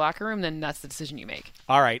work for your locker room, then that's the decision you make.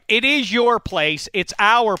 All right, it is your place. It's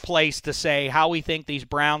our place to say how we think these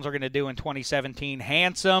Browns are going to do in 2017.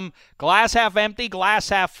 Handsome, glass half empty, glass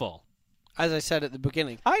half full. As I said at the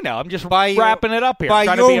beginning. I know. I'm just wrapping it up here. By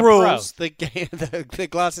trying your to be a rules, pro. the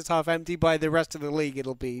glass is half empty. By the rest of the league,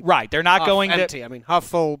 it'll be right. They're not half going empty. to. I mean, half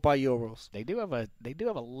full by your rules. They do have a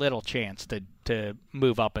little chance to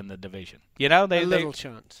move up in the division. You know, a little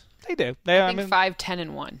chance. They do. I think 5, 10,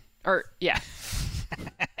 and 1. Or yeah.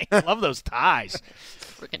 I love those ties.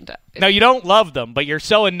 Freaking tie. No, you don't love them, but you're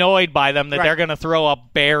so annoyed by them that they're going to throw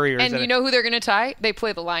up barriers. And you know who they're going to tie? They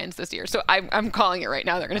play the Lions this year, so I'm calling it right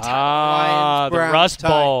now. They're going to tie. The Rust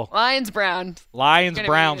Bowl. Lions-Browns.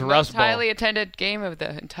 Lions-Browns Rust Bowl. Most highly attended game of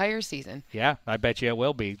the entire season. Yeah, I bet you it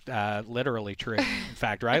will be. Literally true. In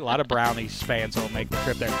fact, right? A lot of Brownies fans will make the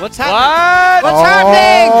trip there. What's happening? What's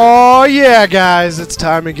happening? Oh, yeah, guys. It's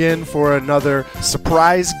time again for another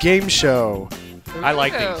surprise game show. I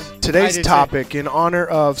like these. Today's topic, in honor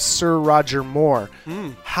of Sir Roger Moore.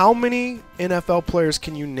 How many NFL players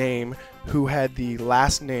can you name who had the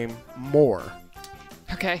last name Moore?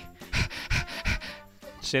 Okay.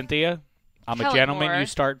 Cynthia, I'm Kellen a gentleman. Moore. You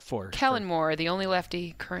start first. Kellen Moore, the only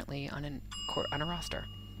lefty currently on a roster.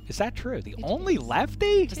 Is that true? The only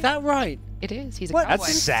lefty? Is that right? It is. He's a What? cowboy.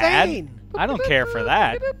 That's sad. Insane. I don't care for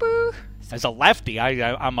that. As a lefty,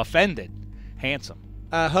 I'm offended. Handsome.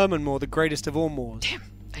 Herman Moore, the greatest of all Moores. Damn,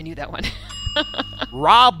 I knew that one.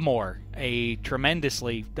 Rob Moore, a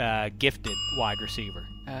tremendously gifted wide receiver.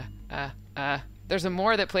 There's a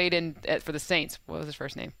Moore that played for the Saints. What was his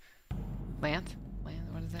first name? Lance?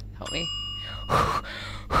 What is that? Help me. That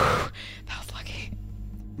was lucky.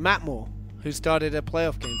 Matt Moore, who started a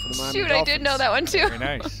playoff game for the Miami Shoot, Dolphins. I did know that one too. Very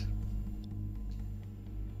nice.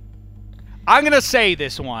 I'm going to say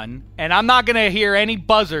this one, and I'm not going to hear any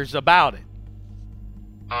buzzers about it.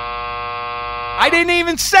 I didn't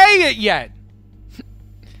even say it yet.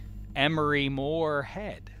 Emery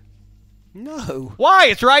Moorehead. No. Why?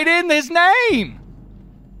 It's right in his name.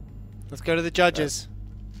 Let's go to the judges.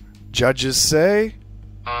 Judges say...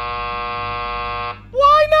 Why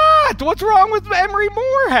not? What's wrong with Emery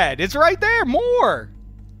Moorehead? It's right there. Moore.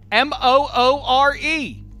 Moore.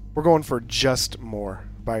 We're going for just Moore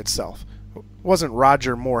by itself. It wasn't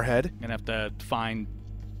Roger Moorhead. Gonna have to find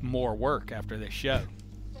more work after this show.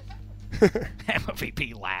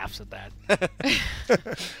 MVP laughs at that.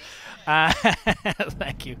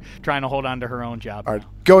 Thank you. Trying to hold on to her own job. All right,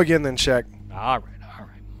 go again then, check. All right.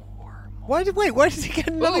 More. Why did he get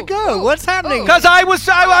another go? What's happening? Because why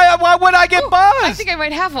would I get buzzed? I think I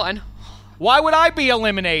might have one. Why would I be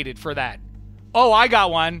eliminated for that? Oh, I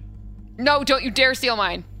got one. No, don't you dare steal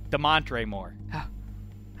mine. DeMontre Moore. Oh,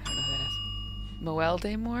 I don't know who that is.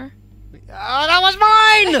 Moelde Moore? Oh, that was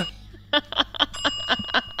mine!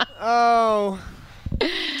 Oh.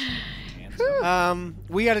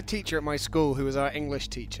 We had a teacher at my school who was our English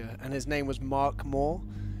teacher, and his name was Mark Moore.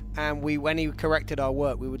 And when he corrected our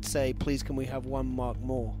work, we would say, "Please, can we have one Mark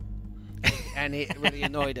Moore?" And it really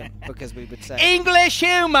annoyed him because we would say English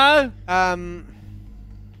humor. I mean,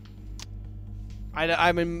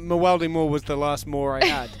 Moelde Moore was the last Moore I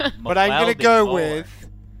had, but I'm going to go with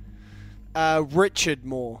Richard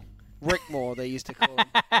Moore. Rick Moore, they used to call him.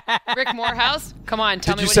 Rick Morehouse? Come on,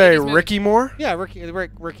 tell me Did you what say it is. Ricky Moore? Yeah,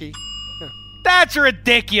 Ricky. That's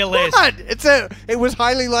ridiculous. What? It was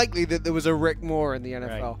highly likely that there was a Rick Moore in the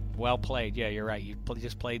NFL. Right. Well played. Yeah, you're right. You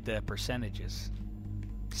just played the percentages.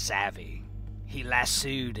 Savvy. He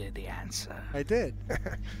lassoed the answer. I did.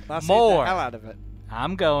 Moore. The hell out of it.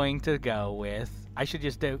 I'm going to go with... I should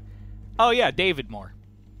just do... Oh, yeah, David Moore.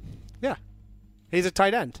 Yeah. He's a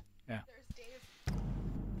tight end. Yeah.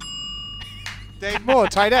 Dave Moore,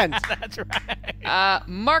 tight end. That's right.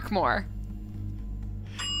 Mark Moore.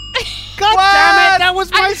 God damn it! That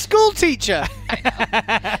was my school teacher.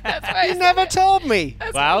 That's why You never told me.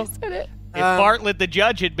 That's Well, why I said it. If Bartlett the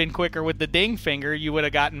judge had been quicker with the ding finger, you would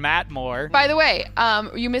have gotten Matt Moore. By the way,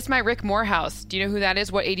 you missed my Rick Morehouse. Do you know who that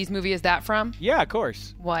is? What 80s movie is that from? Yeah, of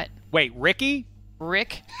course. What? Wait, Ricky?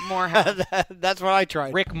 Rick Morehouse. That's what I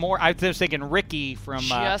tried. Rick Moore. I was thinking Ricky from...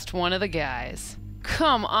 Just one of the guys.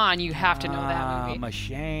 Come on, you have to know that movie. I'm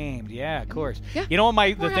ashamed. Yeah, of course. Yeah. You know what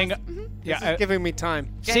the Morehouse. thing... Mm-hmm. This is giving me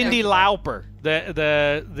time. Cindy Lauper,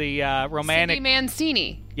 the romantic... Cindy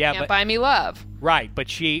Mancini. Yeah, Can't Buy Me Love. Right, but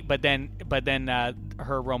then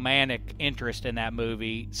her romantic interest in that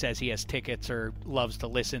movie says he has tickets or loves to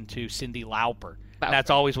listen to Cindy Lauper. And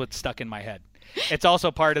that's always what's stuck in my head. It's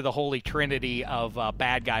also part of the holy trinity of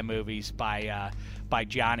bad guy movies by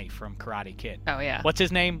Johnny from Karate Kid. Oh yeah. What's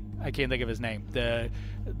his name? I can't think of his name. The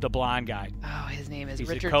blonde guy. Oh, his name is He's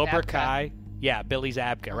Richard in Cobra Zabka. Kai. Yeah, Billy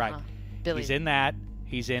Zabka. Right. Billy. He's in that.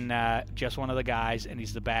 He's in Just One of the Guys, and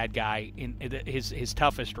he's the bad guy. In his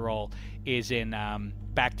toughest role is in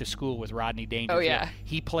Back to School with Rodney Dangerfield. Oh yeah.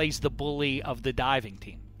 He plays the bully of the diving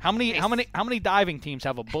team. How many diving teams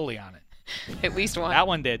have a bully on it? At least one. That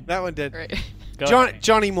one did. Right.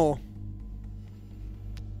 Johnny Moore.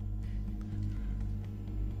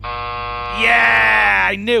 Yeah,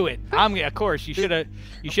 I knew it. Of course, you should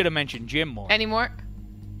have mentioned Jim Moore. Any more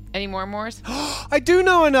Moores? I do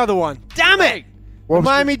know another one. Damn it! The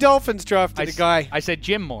Miami Dolphins drafted a guy. I said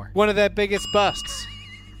Jim Moore. One of their biggest busts.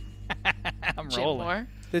 I'm Jim rolling. Moore?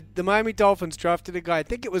 The Miami Dolphins drafted a guy. I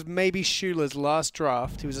think it was maybe Schuler's last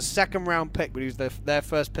draft. He was a second-round pick, but he was their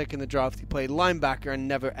first pick in the draft. He played linebacker and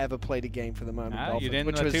never, ever played a game for the Miami Dolphins. You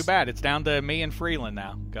didn't. Too bad. It's down to me and Freeland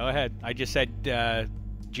now. Go ahead. I just said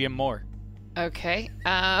Jim Moore. Okay.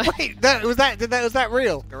 Wait, was that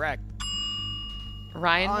real? Correct.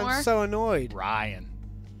 Ryan Moore? I'm so annoyed. Ryan.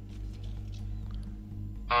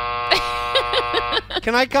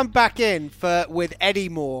 Can I come back in with Eddie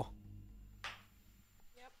Moore?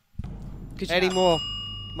 Good Eddie job. Moore,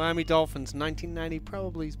 Miami Dolphins, 1990,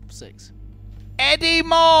 probably 6. Eddie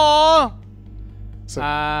Moore. So,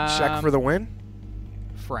 Shaq for the win?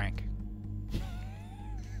 Frank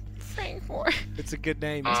Moore. It's a good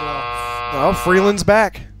name as well. Oh, Freeland's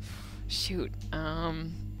back. Shoot. All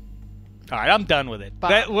right, I'm done with it.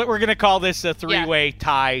 We're going to call this a three-way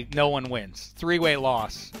tie. No one wins. Three-way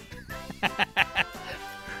loss.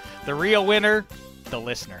 The real winner, the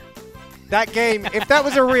listener. That game, if that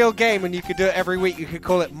was a real game and you could do it every week, you could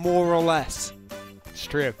call it More or Less. It's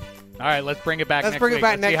true. All right, let's bring it back Let's next bring week. it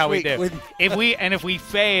back Let's next see how week we do. with- If we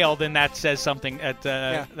fail, then that says something that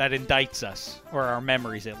indicts us, or our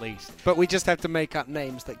memories at least. But we just have to make up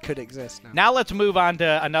names that could exist now. Now let's move on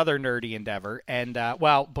to another nerdy endeavor. And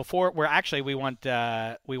before we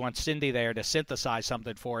want Cindy there to synthesize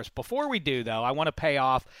something for us. Before we do, though, I want to pay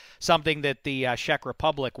off something that the Czech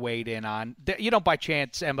Republic weighed in on. You don't by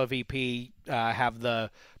chance, Emma VP, have the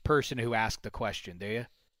person who asked the question, do you?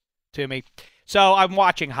 To me. So I'm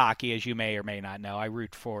watching hockey, as you may or may not know. I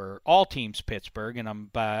root for all teams Pittsburgh, and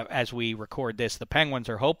as we record this, the Penguins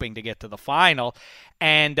are hoping to get to the final.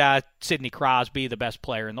 And Sidney Crosby, the best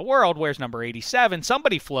player in the world, wears number 87.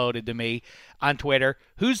 Somebody floated to me on Twitter,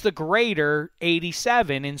 who's the greater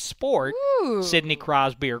 87 in sport? Ooh. Sidney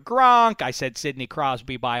Crosby or Gronk? I said Sidney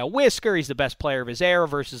Crosby by a whisker. He's the best player of his era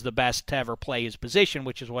versus the best to ever play his position,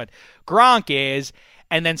 which is what Gronk is.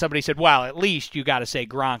 And then somebody said, well, at least you got to say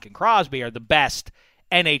Gronk and Crosby are the best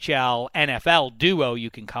NHL, NFL duo you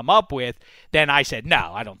can come up with. Then I said,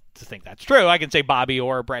 no, I don't think that's true. I can say Bobby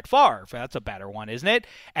Orr or Brett Favre. That's a better one, isn't it?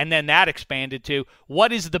 And then that expanded to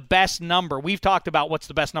what is the best number? We've talked about what's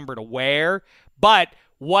the best number to wear, but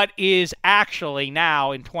what is actually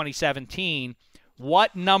now in 2017,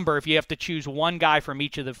 what number, if you have to choose one guy from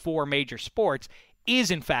each of the four major sports,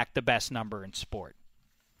 is in fact the best number in sport?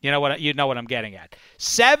 You know what I'm getting at.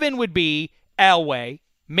 7 would be Elway,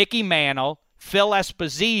 Mickey Mantle, Phil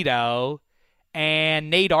Esposito, and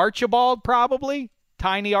Nate Archibald, probably.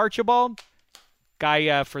 Tiny Archibald,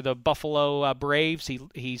 guy for the Buffalo Braves.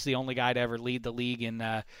 He's the only guy to ever lead the league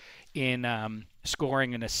in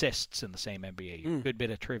scoring and assists in the same NBA. Good bit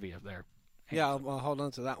of trivia there. Yeah, I'll hold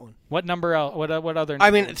on to that one. What number? What other?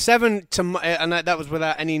 I mean, 7 and that was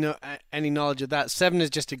without any knowledge of that. 7 is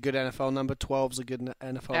just a good NFL number. 12's a good NFL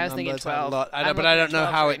number. I was thinking 12. But I don't know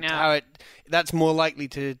how now. it. That's more likely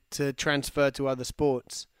to transfer to other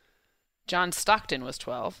sports. John Stockton was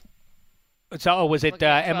 12. So was it Looking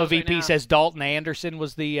at Emma 12 right VP now. says Dalton Anderson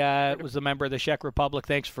was the member of the Czech Republic?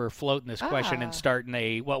 Thanks for floating this question and starting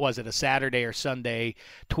a Saturday or Sunday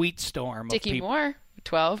tweet storm. Dickie Moore,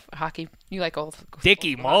 12. Hockey. You like old.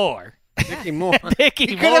 Dickie Moore. Dickie Moore.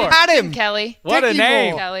 Dickie You Moore. could have had him. Tim Kelly. What Dickie a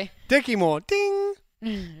name. Moore. Kelly. Dickie Moore. Ding.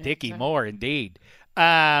 Dickie Moore, indeed.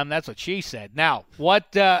 That's what she said. Now,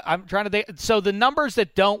 what I'm trying to think. So the numbers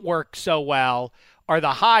that don't work so well are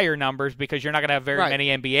the higher numbers because you're not going to have very many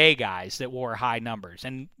NBA guys that wore high numbers.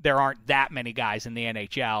 And there aren't that many guys in the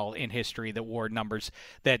NHL in history that wore numbers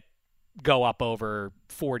that go up over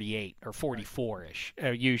 48 or 44-ish.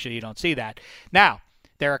 Usually you don't see that. Now,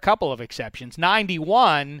 there are a couple of exceptions.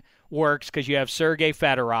 91 works because you have Sergei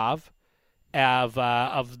Fedorov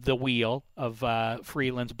of the wheel, of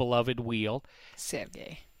Freeland's beloved wheel.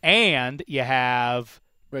 Sergei. And you have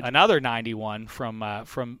another 91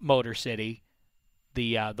 from Motor City,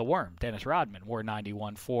 the Worm. Dennis Rodman wore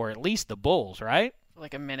 91 for at least the Bulls, right? For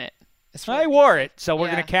like a minute. I wore it, so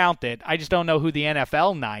we're going to count it. I just don't know who the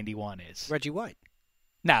NFL 91 is. Reggie White.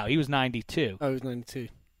 No, he was 92. Oh, he was 92.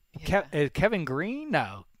 Yeah. Kevin Green?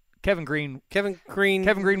 No. Kevin Green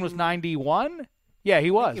was 91? Yeah,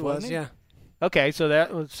 he was. He was, yeah. Okay, so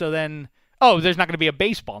then there's not going to be a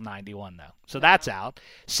baseball 91 though. So that's out.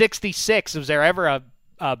 66, was there ever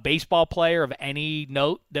a baseball player of any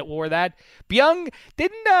note that wore that. Byung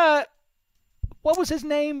didn't. What was his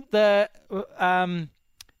name? The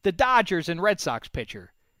Dodgers and Red Sox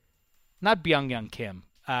pitcher, not Byung-Hyun Kim.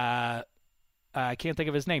 I can't think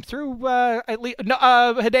of his name. Through at least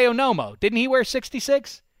Hideo Nomo. Didn't he wear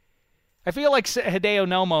 66? I feel like Hideo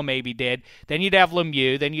Nomo maybe did. Then you'd have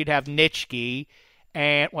Lemieux. Then you'd have Nitschke.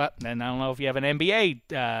 And, well, then I don't know if you have an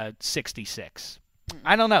NBA 66.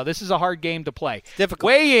 I don't know. This is a hard game to play. It's difficult.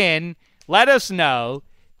 Weigh in. Let us know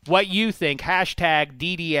what you think. Hashtag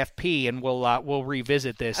DDFP, and we'll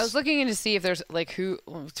revisit this. I was looking in to see if there's,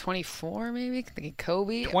 24 maybe? Thinking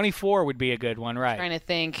Kobe. 24 would be a good one, right? Trying to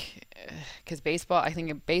think, because baseball, I think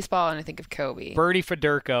of baseball and I think of Kobe. Bertie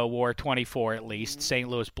Federko wore 24 at least, St.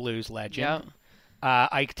 Louis Blues legend. Yep.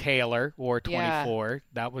 Ike Taylor wore 24. Yeah.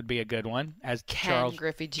 That would be a good one. As Charles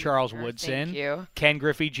Woodson. Thank you. Ken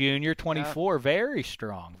Griffey Jr., 24. Yep. Very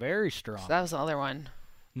strong. Very strong. So that was the other one.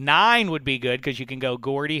 9 would be good because you can go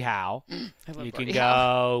Gordie Howe. You can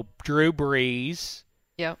go Drew Brees.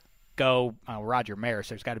 Yep. Go Roger Maris.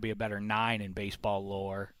 There's got to be a better 9 in baseball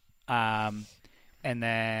lore. And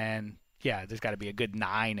then, there's got to be a good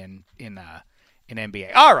 9 in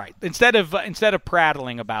NBA. All right. Instead of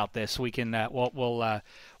prattling about this, we can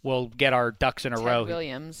we'll get our ducks in a row. Ted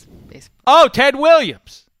Williams. Baseball. Oh, Ted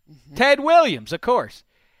Williams. Mm-hmm. Ted Williams, of course.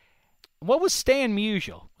 What was Stan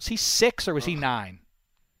Musial? Was he 6 or was he 9?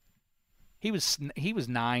 He was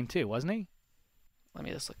 9 too, wasn't he? Let me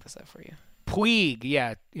just look this up for you. Puig,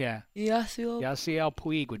 yeah. Yasiel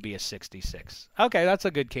Puig would be a 66. Okay, that's a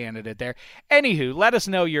good candidate there. Anywho, let us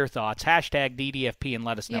know your thoughts. Hashtag DDFP and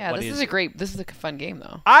let us know what is. Yeah, this is a fun game,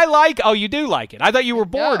 though. You do like it. I thought you were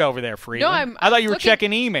bored over there, Freeland. No, I thought you were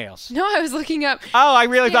checking emails. No, I was looking up. Oh, I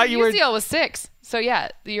really thought you were. Yasiel was 6. So, yeah,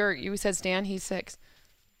 you said Stan, he's 6.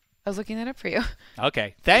 I was looking that up for you.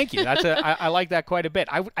 Okay, thank you. I like that quite a bit.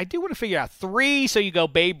 I do want to figure out 3, so you go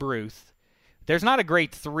Babe Ruth. There's not a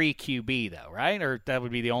great 3 QB, though, right? Or that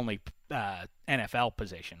would be the only NFL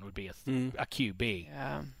position would be a QB.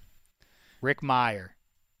 Yeah. Rick Meyer.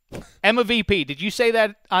 Emma VP. Did you say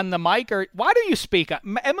that on the mic? Or why do you speak?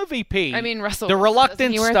 Emma VP. I mean, Russell the Wilson.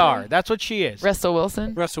 Reluctant star. That's what she is. Russell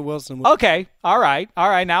Wilson. Okay. All right.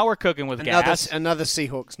 Now we're cooking with gas. Another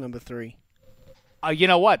Seahawks number 3. You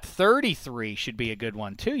know what? 33 should be a good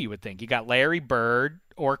one, too, you would think. You got Larry Bird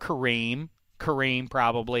or Kareem. Kareem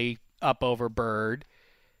probably up over Bird.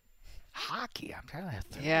 Hockey, I'm trying to have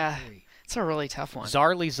 33. Yeah, it's a really tough one.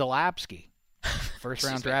 Zarley Zalapski,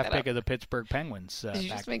 first-round draft pick of the Pittsburgh Penguins. Did you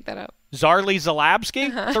just make that up? Zarley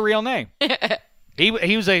Zalapski? That's a real name. He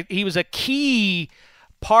was a key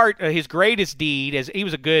part of his greatest deed, as he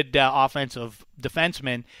was a good offensive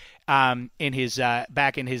defenseman in his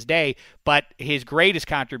back in his day, but his greatest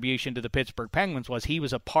contribution to the Pittsburgh Penguins was he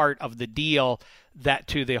was a part of the deal that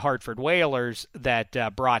to the Hartford Whalers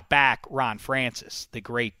that brought back Ron Francis, the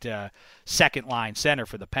great second-line center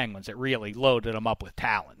for the Penguins. It really loaded them up with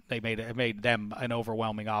talent. They made them an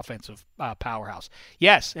overwhelming offensive powerhouse.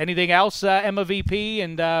 Yes, anything else, Emma VP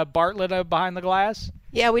and Bartlett behind the glass?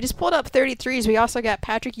 Yeah, we just pulled up 33s. We also got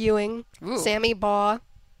Patrick Ewing, Sammy Baugh.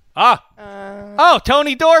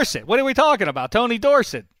 Tony Dorsett. What are we talking about? Tony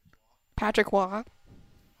Dorsett. Patrick Waugh.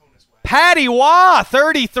 Patty Waugh,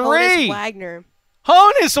 33. Honus Wagner.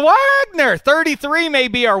 Honus Wagner, 33 may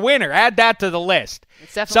be our winner. Add that to the list.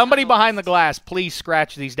 Somebody behind the glass, please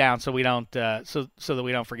scratch these down so we don't so that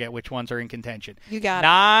we don't forget which ones are in contention. You got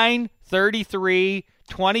 9, 33,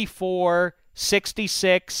 24,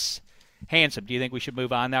 66. Handsome, do you think we should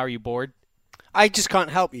move on now? Are you bored? I just can't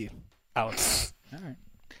help you. Oh, all right.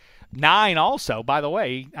 9 also, by the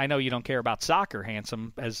way, I know you don't care about soccer,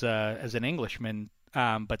 Handsome, as an Englishman,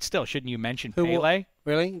 but still, shouldn't you mention Pele?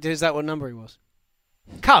 Really? Is that what number he was?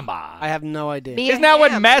 Come on. I have no idea. Isn't that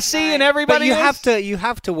what Messi and everybody is? You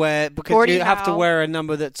have to wear, because Gordie you have to wear a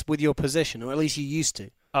number that's with your position, or at least you used to.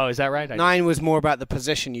 Oh, is that right? 9 was more about the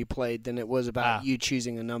position you played than it was about you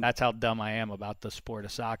choosing a number. That's how dumb I am about the sport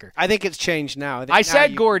of soccer. I think it's changed now. I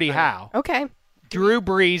said Gordie Howe. Okay. Drew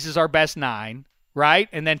Brees is our best 9, right?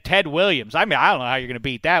 And then Ted Williams. I mean, I don't know how you're going to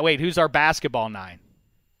beat that. Wait, who's our basketball 9?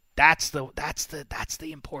 That's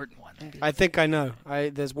the important one. I think I know.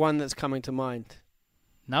 There's one that's coming to mind.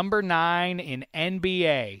 Number 9 in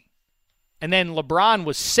NBA. And then LeBron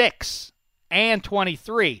was 6 and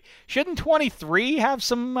 23. Shouldn't 23 have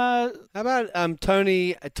some... How about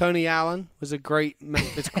Tony Allen was a great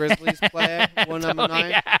Memphis Grizzlies player. Number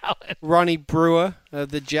 9. Allen. Ronnie Brewer of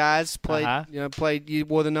the Jazz played. You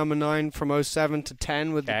wore the number 9 from 07 to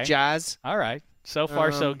 10 with the Jazz. All right. So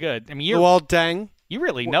far, so good. I mean, Luol Deng. You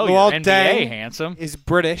really know your NBA, Deng Handsome. Is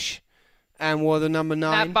British. and wore the number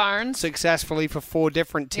 9 Matt Barnes successfore for 4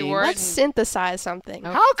 different teams. Let's synthesize something.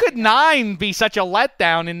 How could 9 be such a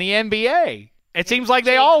letdown in the NBA? It seems like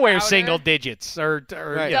they all wear single digits.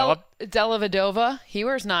 Dellavedova, he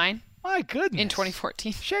wears 9. My goodness. In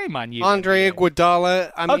 2014. Shame on you. Andre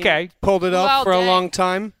Iguodala, pulled it off for a long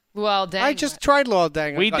time. Well, Deng. I just tried Luol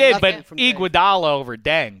Deng. We did, but Iguodala over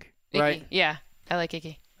Deng. Right. Yeah, I like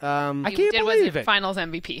Iggy. I can't believe it. Finals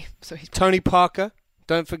MVP. So he's Tony Parker.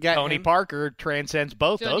 Don't forget Tony him. Parker transcends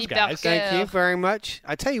both those guys. Thank you very much.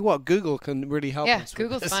 I tell you what, Google can really help us. Yeah,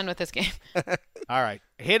 Google's fun with this game. All right.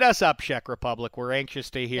 Hit us up, Czech Republic. We're anxious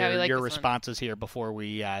to hear your responses here before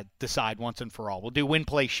we decide once and for all. We'll do Win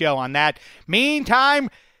Play Show on that. Meantime,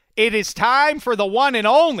 it is time for the one and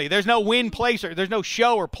only. There's no win place or there's no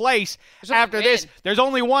show or place. After this, there's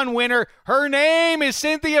only one winner. Her name is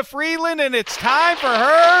Cynthia Freeland, and it's time for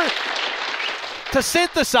her to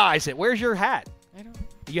synthesize it. Where's your hat?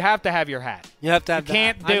 You have to have your hat. You have to have You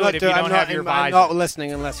can't do it if you don't have your visor. I'm not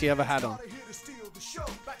listening unless you have a hat on.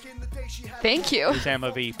 Thank you. Who's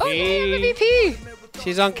Emma VP? Oh, yeah, Emma VP.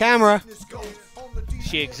 She's on camera.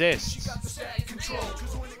 She exists.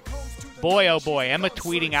 Boy, oh boy, Emma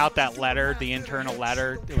tweeting out that letter, the internal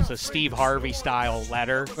letter. It was a Steve Harvey-style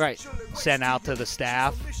letter sent out to the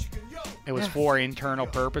staff. It was for internal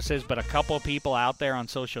purposes, but a couple of people out there on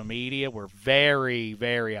social media were very,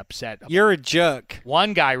 very upset. You're a jerk.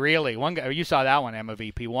 One guy, you saw that one, Emma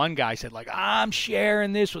VP. One guy said, I'm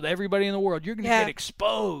sharing this with everybody in the world. You're going to get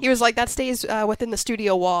exposed. He was like, that stays within the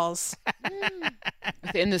studio walls.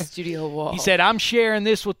 Within the studio walls. He said, I'm sharing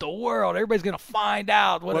this with the world. Everybody's going to find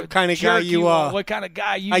out what kind of guy you are. What kind of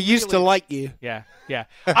guy you I used to like you. Yeah.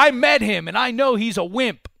 I met him, and I know he's a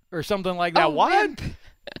wimp or something like that. What? Wimp.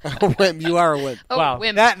 A wimp. You are a wimp. Oh, wow.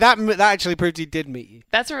 Wimp. That actually proves he did meet you.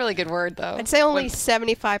 That's a really good word, though. I'd say only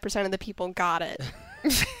 75% of the people got it.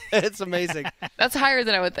 It's amazing. That's higher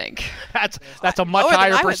than I would think. That's a much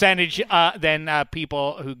higher percentage than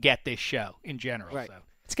people who get this show in general. Right. So.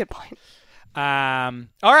 That's a good point.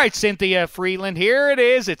 All right, Cynthia Freeland, here it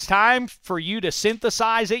is. It's time for you to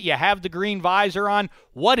synthesize it. You have the green visor on.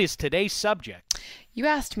 What is today's subject? You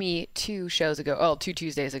asked me 2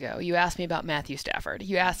 Tuesdays ago. You asked me about Matthew Stafford.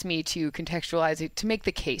 You asked me to contextualize it, to make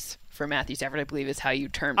the case for Matthew Stafford, I believe is how you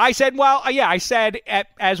termed it. I said,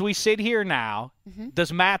 as we sit here now,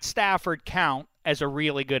 does Matt Stafford count as a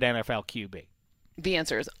really good NFL QB? The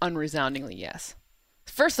answer is unresoundingly yes.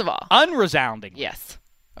 First of all. Unresounding? Yes.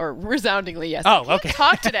 Or resoundingly yes. Oh, okay.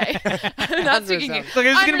 Talk today. I'm not speaking. So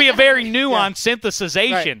this is going to be a very nuanced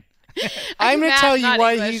synthesization. Right. I'm going to tell you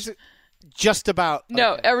why English. he's just about.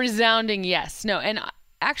 No, a resounding yes. No, and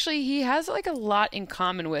actually he has like a lot in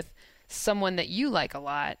common with someone that you like a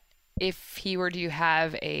lot if he were to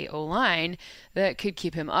have a O-line that could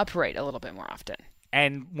keep him upright a little bit more often.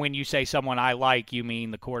 And when you say someone I like, you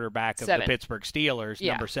mean the quarterback of the Pittsburgh Steelers,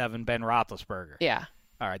 number 7, Ben Roethlisberger. Yeah.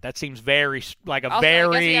 All right, that seems very like a also,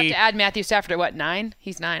 very. I guess you have to add Matthew Stafford at what, 9?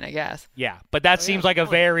 He's 9, I guess. Yeah, but that seems like a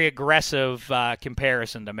very aggressive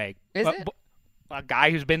comparison to make. Is it? A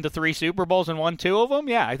guy who's been to 3 Super Bowls and won 2 of them?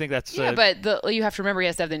 Yeah, I think that's. Yeah, but you have to remember he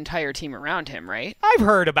has to have the entire team around him, right? I've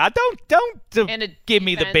heard about. Don't give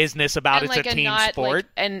me the business about it's like a team sport.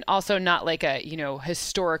 And also not like a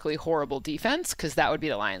historically horrible defense, because that would be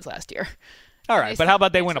the Lions last year. All right, but how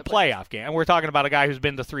about they win a playoff game? And we're talking about a guy who's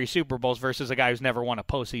been to 3 Super Bowls versus a guy who's never won a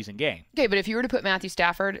postseason game. Okay, but if you were to put Matthew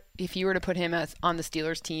Stafford, if you were to put him on the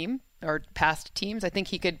Steelers team or past teams, I think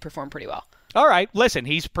he could perform pretty well. All right, listen,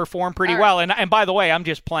 he's performed pretty well, and by the way, I'm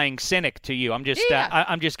just playing cynic to you. I'm just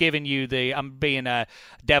I'm just giving you I'm being a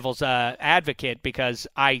devil's advocate because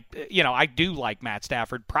I do like Matt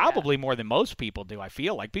Stafford probably more than most people do. I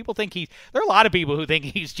feel like people think there are a lot of people who think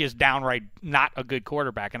he's just downright not a good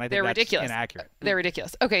quarterback, and I think that's ridiculous. Inaccurate. They're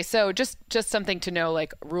ridiculous. Okay, so just something to know,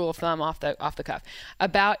 like rule of thumb off the cuff.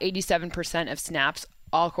 About 87% of snaps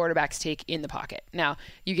all quarterbacks take in the pocket. Now,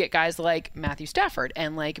 you get guys like Matthew Stafford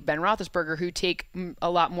and like Ben Roethlisberger who take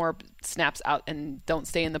a lot more snaps out and don't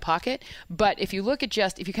stay in the pocket. But if you look at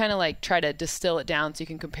if you kind of like try to distill it down so you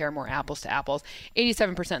can compare more apples to apples,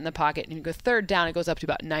 87% in the pocket, and you go third down, it goes up to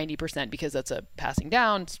about 90% because that's a passing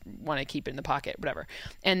down, want to keep it in the pocket, whatever.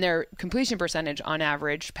 And their completion percentage on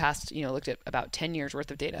average past, looked at about 10 years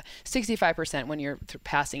worth of data, 65% when you're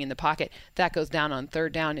passing in the pocket. That goes down on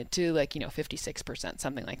third down to 56%.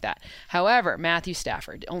 Something like that. However, Matthew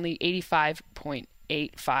Stafford, only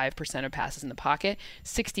 85.85% of passes in the pocket,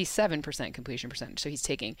 67% completion percentage. So he's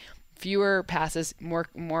taking fewer passes,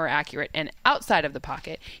 more accurate, and outside of the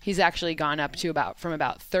pocket, he's actually gone up to from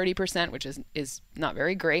about 30%, which is not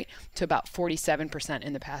very great, to about 47%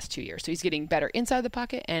 in the past 2 years. So he's getting better inside the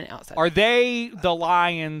pocket and outside. Are they the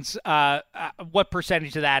Lions? What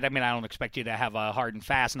percentage of that? I mean, I don't expect you to have a hard and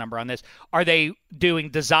fast number on this. Are they doing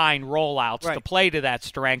design rollouts to play to that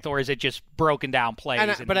strength, or is it just broken down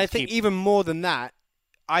plays? But I think even more than that,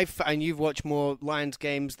 and you've watched more Lions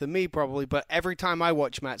games than me probably, but every time I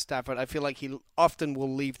watch Matt Stafford, I feel like he often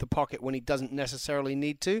will leave the pocket when he doesn't necessarily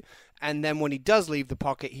need to. And then when he does leave the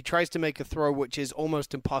pocket, he tries to make a throw which is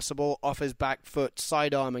almost impossible, off his back foot,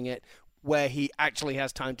 side-arming it, where he actually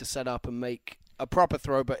has time to set up and make a proper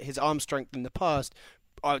throw, but his arm strength in the past,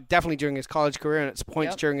 definitely during his college career and at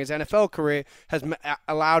points during his NFL career, has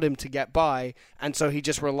allowed him to get by, and so he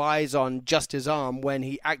just relies on just his arm when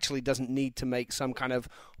he actually doesn't need to make some kind of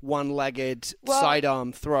one-legged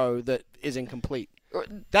sidearm throw that is incomplete.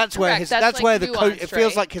 That's where it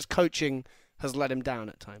feels like his coaching has let him down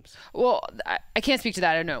at times. Well, I can't speak to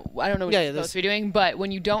that. I don't know what he's supposed to be doing, but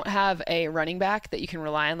when you don't have a running back that you can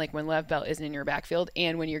rely on, like when Lev Bell isn't in your backfield,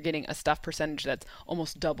 and when you're getting a stuff percentage that's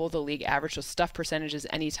almost double the league average, so stuff percentage is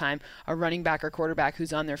anytime a running back or quarterback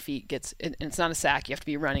who's on their feet gets, and it's not a sack, you have to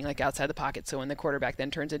be running like outside the pocket, so when the quarterback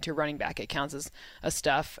then turns into a running back, it counts as a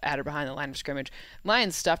stuff adder behind the line of scrimmage.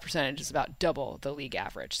 Lions' stuff percentage is about double the league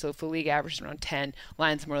average, so if the league average is around 10,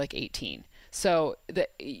 Lions more like 18. So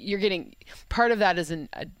you're getting part of that is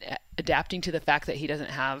adapting to the fact that he doesn't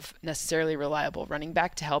have necessarily reliable running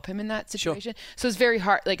back to help him in that situation. Sure. So it's very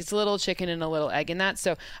hard. Like it's a little chicken and a little egg in that.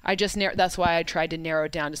 So that's why I tried to narrow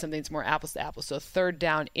it down to something that's more apples to apples. So third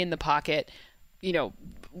down in the pocket,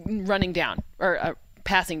 running down or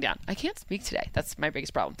passing down. I can't speak today. That's my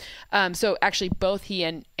biggest problem. So actually both he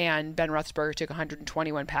and Ben Roethlisberger took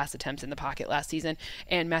 121 pass attempts in the pocket last season,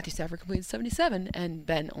 and Matthew Stafford completed 77 and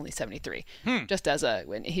Ben only 73. Just as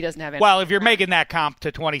when he doesn't have any. Well, if you're making that comp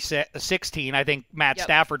to 2016, I think Matt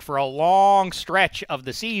Stafford for a long stretch of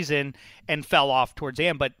the season and fell off towards the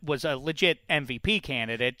end, but was a legit MVP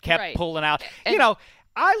candidate, kept pulling out.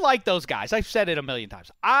 I like those guys. I've said it a million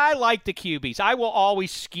times. I like the QBs. I will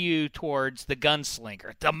always skew towards the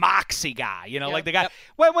gunslinger, the moxie guy. Like the guy.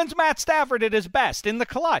 When's Matt Stafford at his best? In the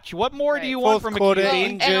clutch. What more do you want from a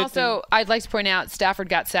QB? And also, I'd like to point out, Stafford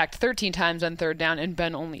got sacked 13 times on third down and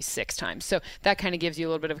Ben only 6 times. So that kind of gives you a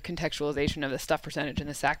little bit of a contextualization of the stuff percentage and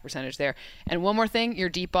the sack percentage there. And one more thing, your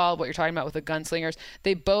deep ball, what you're talking about with the gunslingers,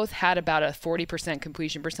 they both had about a 40%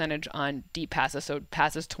 completion percentage on deep passes, so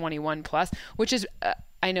passes 21 plus, which is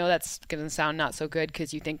I know that's going to sound not so good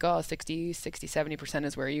because you think, 60, 70%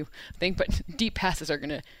 is where you think, but deep passes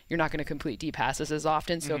you're not going to complete deep passes as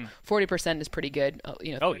often. So 40% is pretty good. For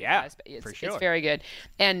sure. It's very good.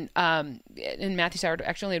 And Matthew Stafford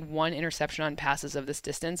actually only had 1 interception on passes of this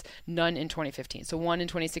distance, none in 2015. So 1 in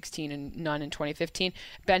 2016 and none in 2015.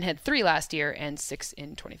 Ben had 3 last year and 6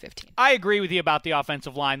 in 2015. I agree with you about the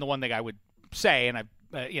offensive line. The one thing I would say, and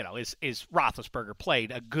is Roethlisberger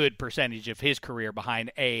played a good percentage of his career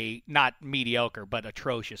behind a not mediocre but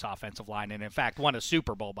atrocious offensive line, and in fact won a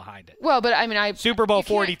Super Bowl behind it. Well, but I mean, Super Bowl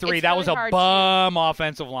 43, that was a bum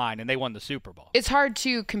offensive line, and they won the Super Bowl. It's hard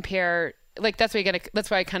to compare. Like that's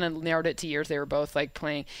why I kind of narrowed it to years they were both like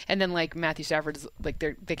playing, and then like Matthew Stafford's like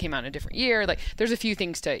they came out in a different year. Like there's a few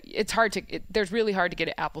things there's really hard to get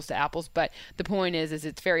it apples to apples. But the point is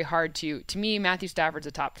it's very hard to me. Matthew Stafford's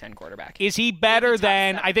a top 10 quarterback. Is he better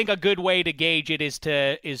than? I think a good way to gauge it is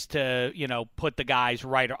to put the guys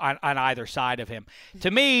right on either side of him. To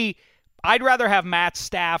me, I'd rather have Matt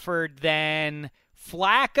Stafford than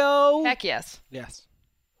Flacco. Heck yes. Yes.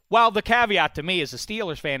 Well, the caveat to me as a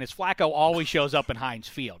Steelers fan is Flacco always shows up in Heinz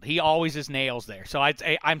Field. He always is nails there. So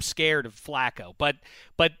I'm scared of Flacco. But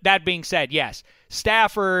that being said, yes,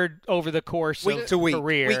 Stafford over the course of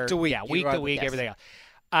career. Week to week. Yeah, week to week, everything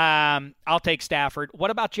else. I'll take Stafford.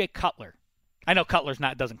 What about Jay Cutler? I know Cutler's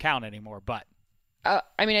doesn't count anymore, but.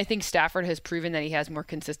 I think Stafford has proven that he has more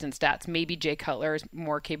consistent stats. Maybe Jay Cutler is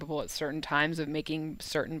more capable at certain times of making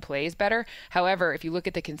certain plays better. However, if you look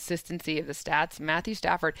at the consistency of the stats, Matthew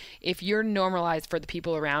Stafford, if you're normalized for the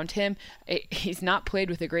people around him, he's not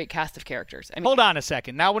played with a great cast of characters. Hold on a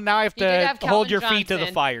second. Now I have to hold your feet to the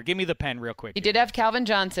fire. Give me the pen real quick. He did have Calvin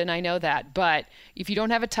Johnson. I know that. But if you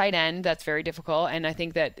don't have a tight end, that's very difficult. And I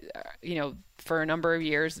think that, for a number of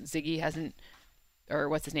years, Ziggy hasn't or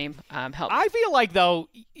what's his name, help. I feel like though,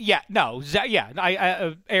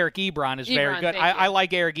 Eric Ebron is very good. I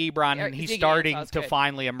like Eric Ebron, and he's starting to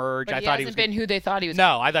finally emerge. But I thought he was been who they thought he was.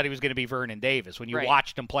 No, I thought he was going to be Vernon Davis. When you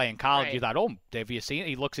watched him play in college, you thought, oh, have you seen it?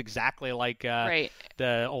 He looks exactly like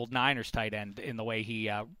the old Niners tight end in the way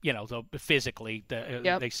he, physically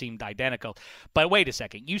they seemed identical. But wait a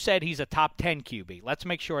second, you said he's a top 10 QB. Let's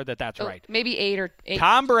make sure that that's right. Maybe 8.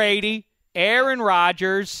 Tom Brady, Aaron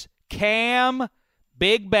Rodgers, Cam,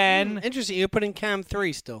 Big Ben. Interesting. You're putting Cam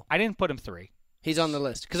 3 still. I didn't put him 3. He's on the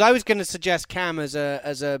list because I was going to suggest Cam as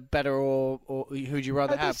a better or who'd you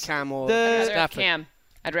rather have, Cam or Stafford? Cam.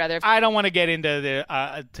 I'd rather have. I don't want to get into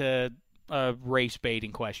the race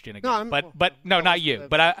baiting question again. No, but not you.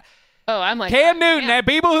 But I'm like Cam Newton. Cam.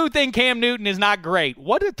 People who think Cam Newton is not great.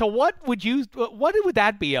 What would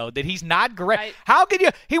that be? That he's not great. How could you?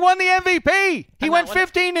 He won the MVP. He went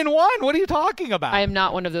 15-1. What are you talking about? I am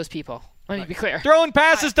not one of those people. Let me be clear. Throwing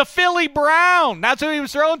passes to Philly Brown. That's who he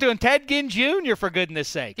was throwing to. And Ted Ginn Jr., for goodness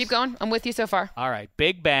sakes. Keep going. I'm with you so far. All right.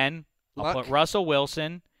 Big Ben. I'll put Russell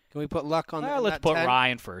Wilson. Can we put Luck on Let's put 10?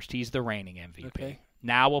 Ryan first. He's the reigning MVP. Okay.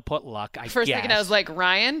 Now we'll put Luck, I First guess. second, I was like,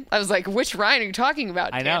 Ryan? I was like, which Ryan are you talking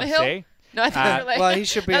about? I know, Tannehill? see? No, I thought like, well, he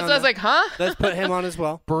should be that's on what I was like, huh? Let's put him on as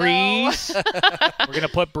well. Breeze. We're going to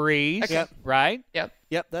put Breeze. Okay. Right? Yep,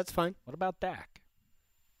 that's fine. What about Dak?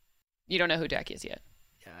 You don't know who Dak is yet.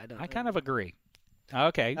 Yeah, I don't. I kind of agree.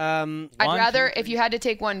 Okay. I'd rather, if you had to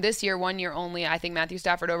take one this year, 1 year only, I think Matthew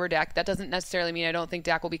Stafford over Dak. That doesn't necessarily mean I don't think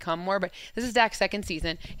Dak will become more, but this is Dak's second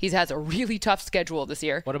season. He has a really tough schedule this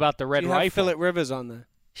year. What about the Red Do you Rifle? have Phillip Rivers on there.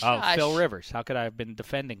 Oh, Phil Rivers. How could I have been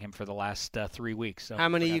defending him for the last 3 weeks? So how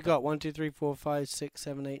many you got? 1, 2, 3, 4, 5, 6,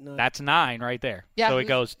 7, 8, 9. That's 9 right there. Yeah, so it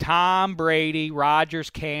goes Tom Brady, Rodgers,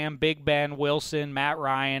 Cam, Big Ben, Wilson, Matt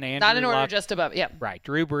Ryan, Andrew Not in order, Luck. just above. Yep. Right.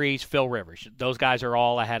 Drew Brees, Phil Rivers. Those guys are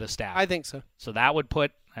all ahead of Stafford. I think so. So that would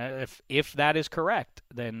put, if that is correct,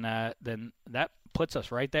 then that puts us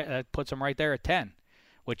right there. That puts him right there at 10,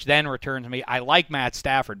 which then returns me. I like Matt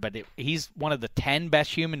Stafford, but he's one of the 10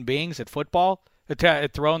 best human beings at football,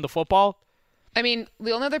 at throwing the football. I mean,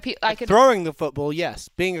 the only other people I could throwing the football, yes.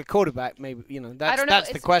 Being a quarterback, maybe that's I don't know.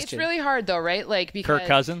 that's the question. It's really hard though, right? Like because Kirk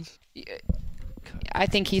Cousins. I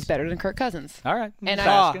think he's better than Kirk Cousins. All right.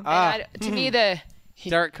 To me,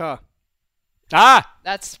 Derek Carr.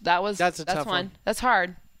 That's a tough one. That's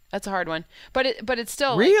hard. That's a hard one. But it's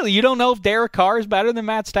still really. You don't know if Derek Carr is better than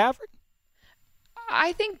Matt Stafford?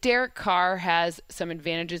 I think Derek Carr has some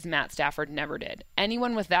advantages Matt Stafford never did.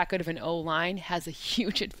 Anyone with that good of an O-line has a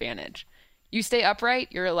huge advantage. You stay upright,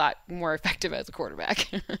 you're a lot more effective as a quarterback.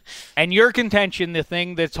 And your contention, the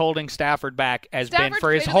thing that's holding Stafford back has been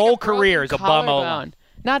for his whole career is a bum O-line.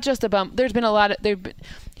 Not just a bum. There's been a lot of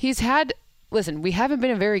he's had. Listen, we haven't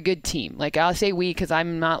been a very good team. Like, I'll say we because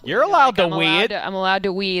I'm not. You're allowed to we it. I'm allowed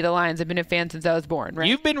to we the Lions. I've been a fan since I was born, right?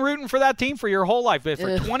 You've been rooting for that team for your whole life. For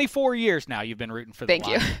 24 years now, you've been rooting for the Lions.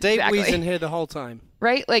 Thank you. Dave exactly. Wiesen here the whole time.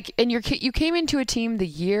 Right? Like, and you came into a team the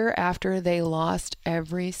year after they lost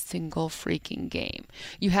every single freaking game.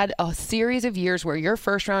 You had a series of years where your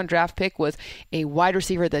first-round draft pick was a wide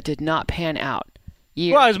receiver that did not pan out.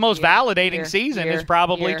 His most validating season is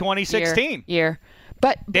probably 2016.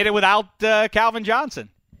 But did it without Calvin Johnson.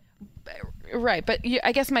 Right, but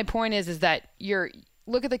I guess my point is that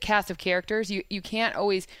look at the cast of characters. You can't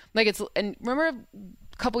always and remember a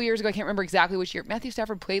couple years ago, I can't remember exactly which year, Matthew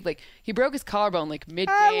Stafford played he broke his collarbone mid-game.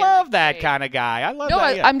 I love that kind of guy. I love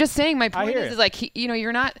that. No, I'm just saying my point is you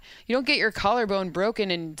don't get your collarbone broken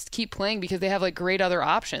and keep playing because they have great other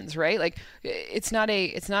options, right? It's not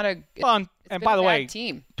a and by the way,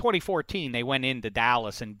 team. 2014 they went into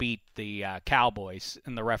Dallas and beat the Cowboys,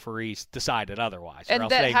 and the referees decided otherwise. And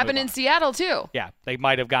that happened in Seattle too. Yeah, they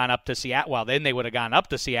might have gone up to Seattle. Well, then they would have gone up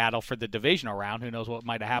to Seattle for the divisional round. Who knows what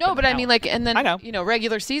might have happened? No, but I mean, and then I know.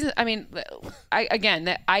 Regular season. I mean,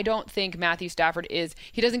 I don't think Matthew Stafford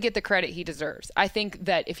he doesn't get the credit he deserves. I think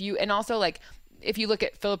that if you look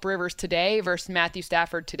at Phillip Rivers today versus Matthew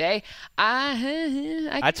Stafford today, so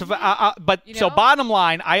bottom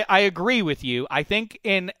line, I agree with you. I think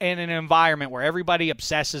in an environment where everybody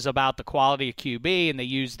obsesses about the quality of QB and they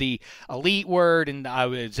use the elite word and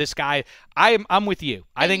is this guy, I'm with you.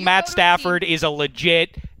 I think Matt Stafford is a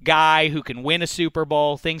legit guy who can win a Super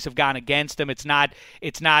Bowl. Things have gone against him. It's not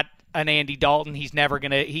an Andy Dalton. He's never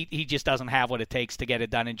going to – he just doesn't have what it takes to get it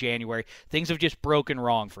done in January. Things have just broken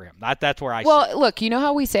wrong for him. That's where I see it. Well, look, you know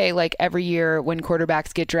how we say every year when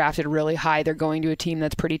quarterbacks get drafted really high, they're going to a team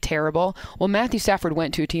that's pretty terrible? Well, Matthew Stafford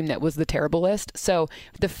went to a team that was the terrible list. So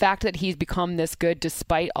the fact that he's become this good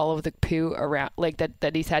despite all of the poo around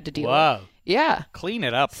that he's had to deal with. Yeah. Clean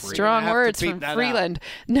it up, Freeland. Strong words from Freeland.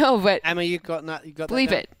 No, but Emma, you got that. You got believe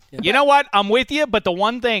that it. Yeah. You know what? I'm with you, but the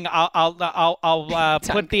one thing I'll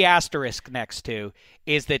put the asterisk next to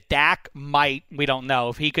is that Dak might, we don't know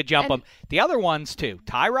if he could jump him. The other ones too,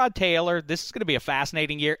 Tyrod Taylor. This is going to be a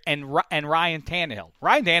fascinating year, and Ryan Tannehill.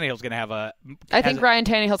 Ryan Tannehill's going to have I think Ryan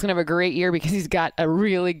Tannehill's going to have a great year because he's got a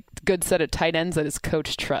really good set of tight ends that his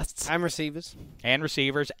coach trusts. And receivers, and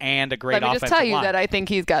a great offensive line. Let me just tell you that I think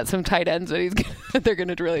he's got some tight ends that they're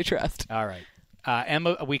going to really trust. All right.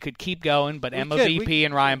 Emma, we could keep going, but Emma VP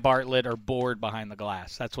and Ryan Bartlett are bored behind the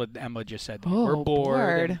glass. That's what Emma just said. We're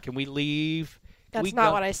bored. Can we leave? That's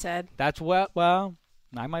not what I said. That's well,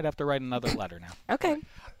 I might have to write another letter now. Okay.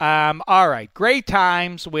 All right. Great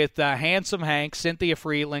times with Handsome Hank, Cynthia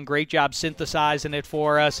Freeland. Great job synthesizing it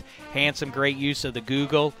for us. Handsome, great use of the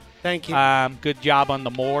Google. Thank you. Good job on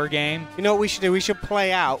the Moore game. You know what we should do? We should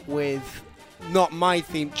play out with not my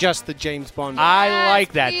theme, just the James Bond. I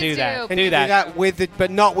like that. Do that. Do that with it,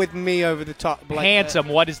 but not with me over the top. Like Handsome,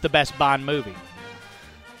 what is the best Bond movie?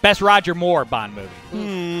 Best Roger Moore Bond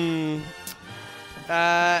movie.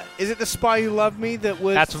 Is it The Spy Who Loved Me?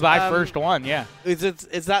 That's my first one, yeah. Is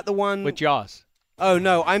that the one? With Jaws. Oh,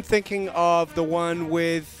 no. I'm thinking of the one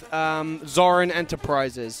with Zoran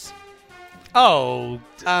Enterprises. Oh.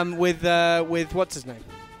 With what's his name?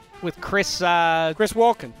 With Chris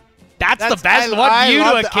Walken. That's the best. What View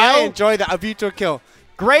to a Kill? I enjoy that. A View to a Kill.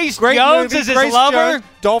 Grace Jones is his lover. Jones.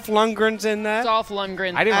 Dolph Lundgren's in there. Dolph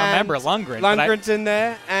Lundgren. I didn't remember Lundgren. Lundgren's in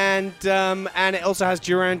there, and it also has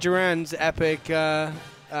Duran Duran's epic. With a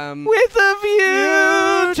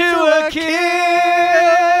View to a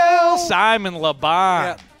Kill. Simon Le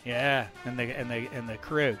Bon. Yeah, and the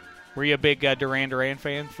crew. Were you a big Duran Duran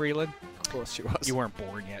fan, Freeland? Of course she was. You weren't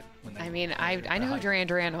born yet. I know who Duran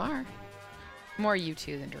Duran are. More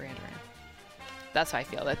U2 than Duran Duran. That's how I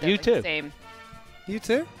feel. That they're like the same. You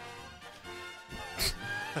too?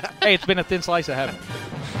 Hey, it's been a thin slice of heaven.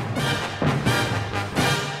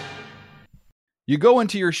 You go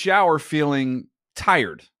into your shower feeling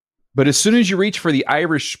tired, but as soon as you reach for the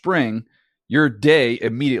Irish Spring, your day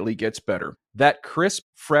immediately gets better. That crisp,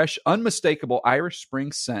 fresh, unmistakable Irish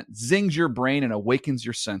Spring scent zings your brain and awakens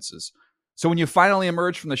your senses. So when you finally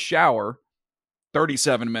emerge from the shower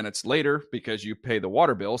 37 minutes later, because you pay the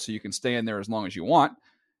water bill so you can stay in there as long as you want,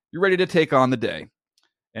 you're ready to take on the day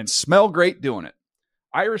and smell great doing it.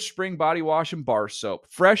 Irish Spring Body Wash and Bar Soap.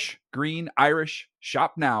 Fresh, green, Irish.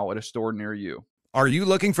 Shop now at a store near you. Are you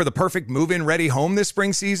looking for the perfect move-in ready home this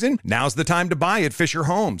spring season? Now's the time to buy at Fisher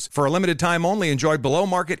Homes. For a limited time only, enjoy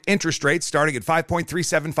below-market interest rates starting at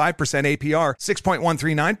 5.375% APR,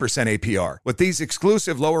 6.139% APR. With these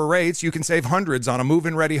exclusive lower rates, you can save hundreds on a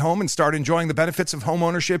move-in ready home and start enjoying the benefits of home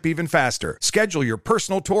ownership even faster. Schedule your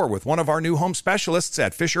personal tour with one of our new home specialists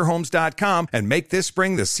at FisherHomes.com and make this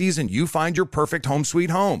spring the season you find your perfect home sweet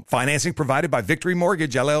home. Financing provided by Victory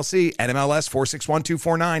Mortgage, LLC, NMLS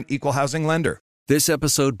 461249, Equal Housing Lender. This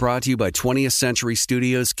episode brought to you by 20th Century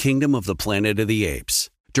Studios' Kingdom of the Planet of the Apes.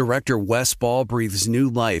 Director Wes Ball breathes new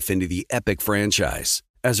life into the epic franchise.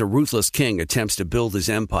 As a ruthless king attempts to build his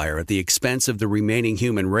empire at the expense of the remaining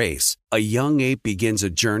human race, a young ape begins a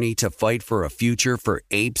journey to fight for a future for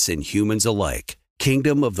apes and humans alike.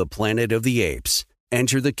 Kingdom of the Planet of the Apes.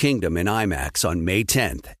 Enter the kingdom in IMAX on May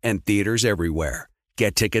 10th and theaters everywhere.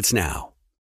 Get tickets now.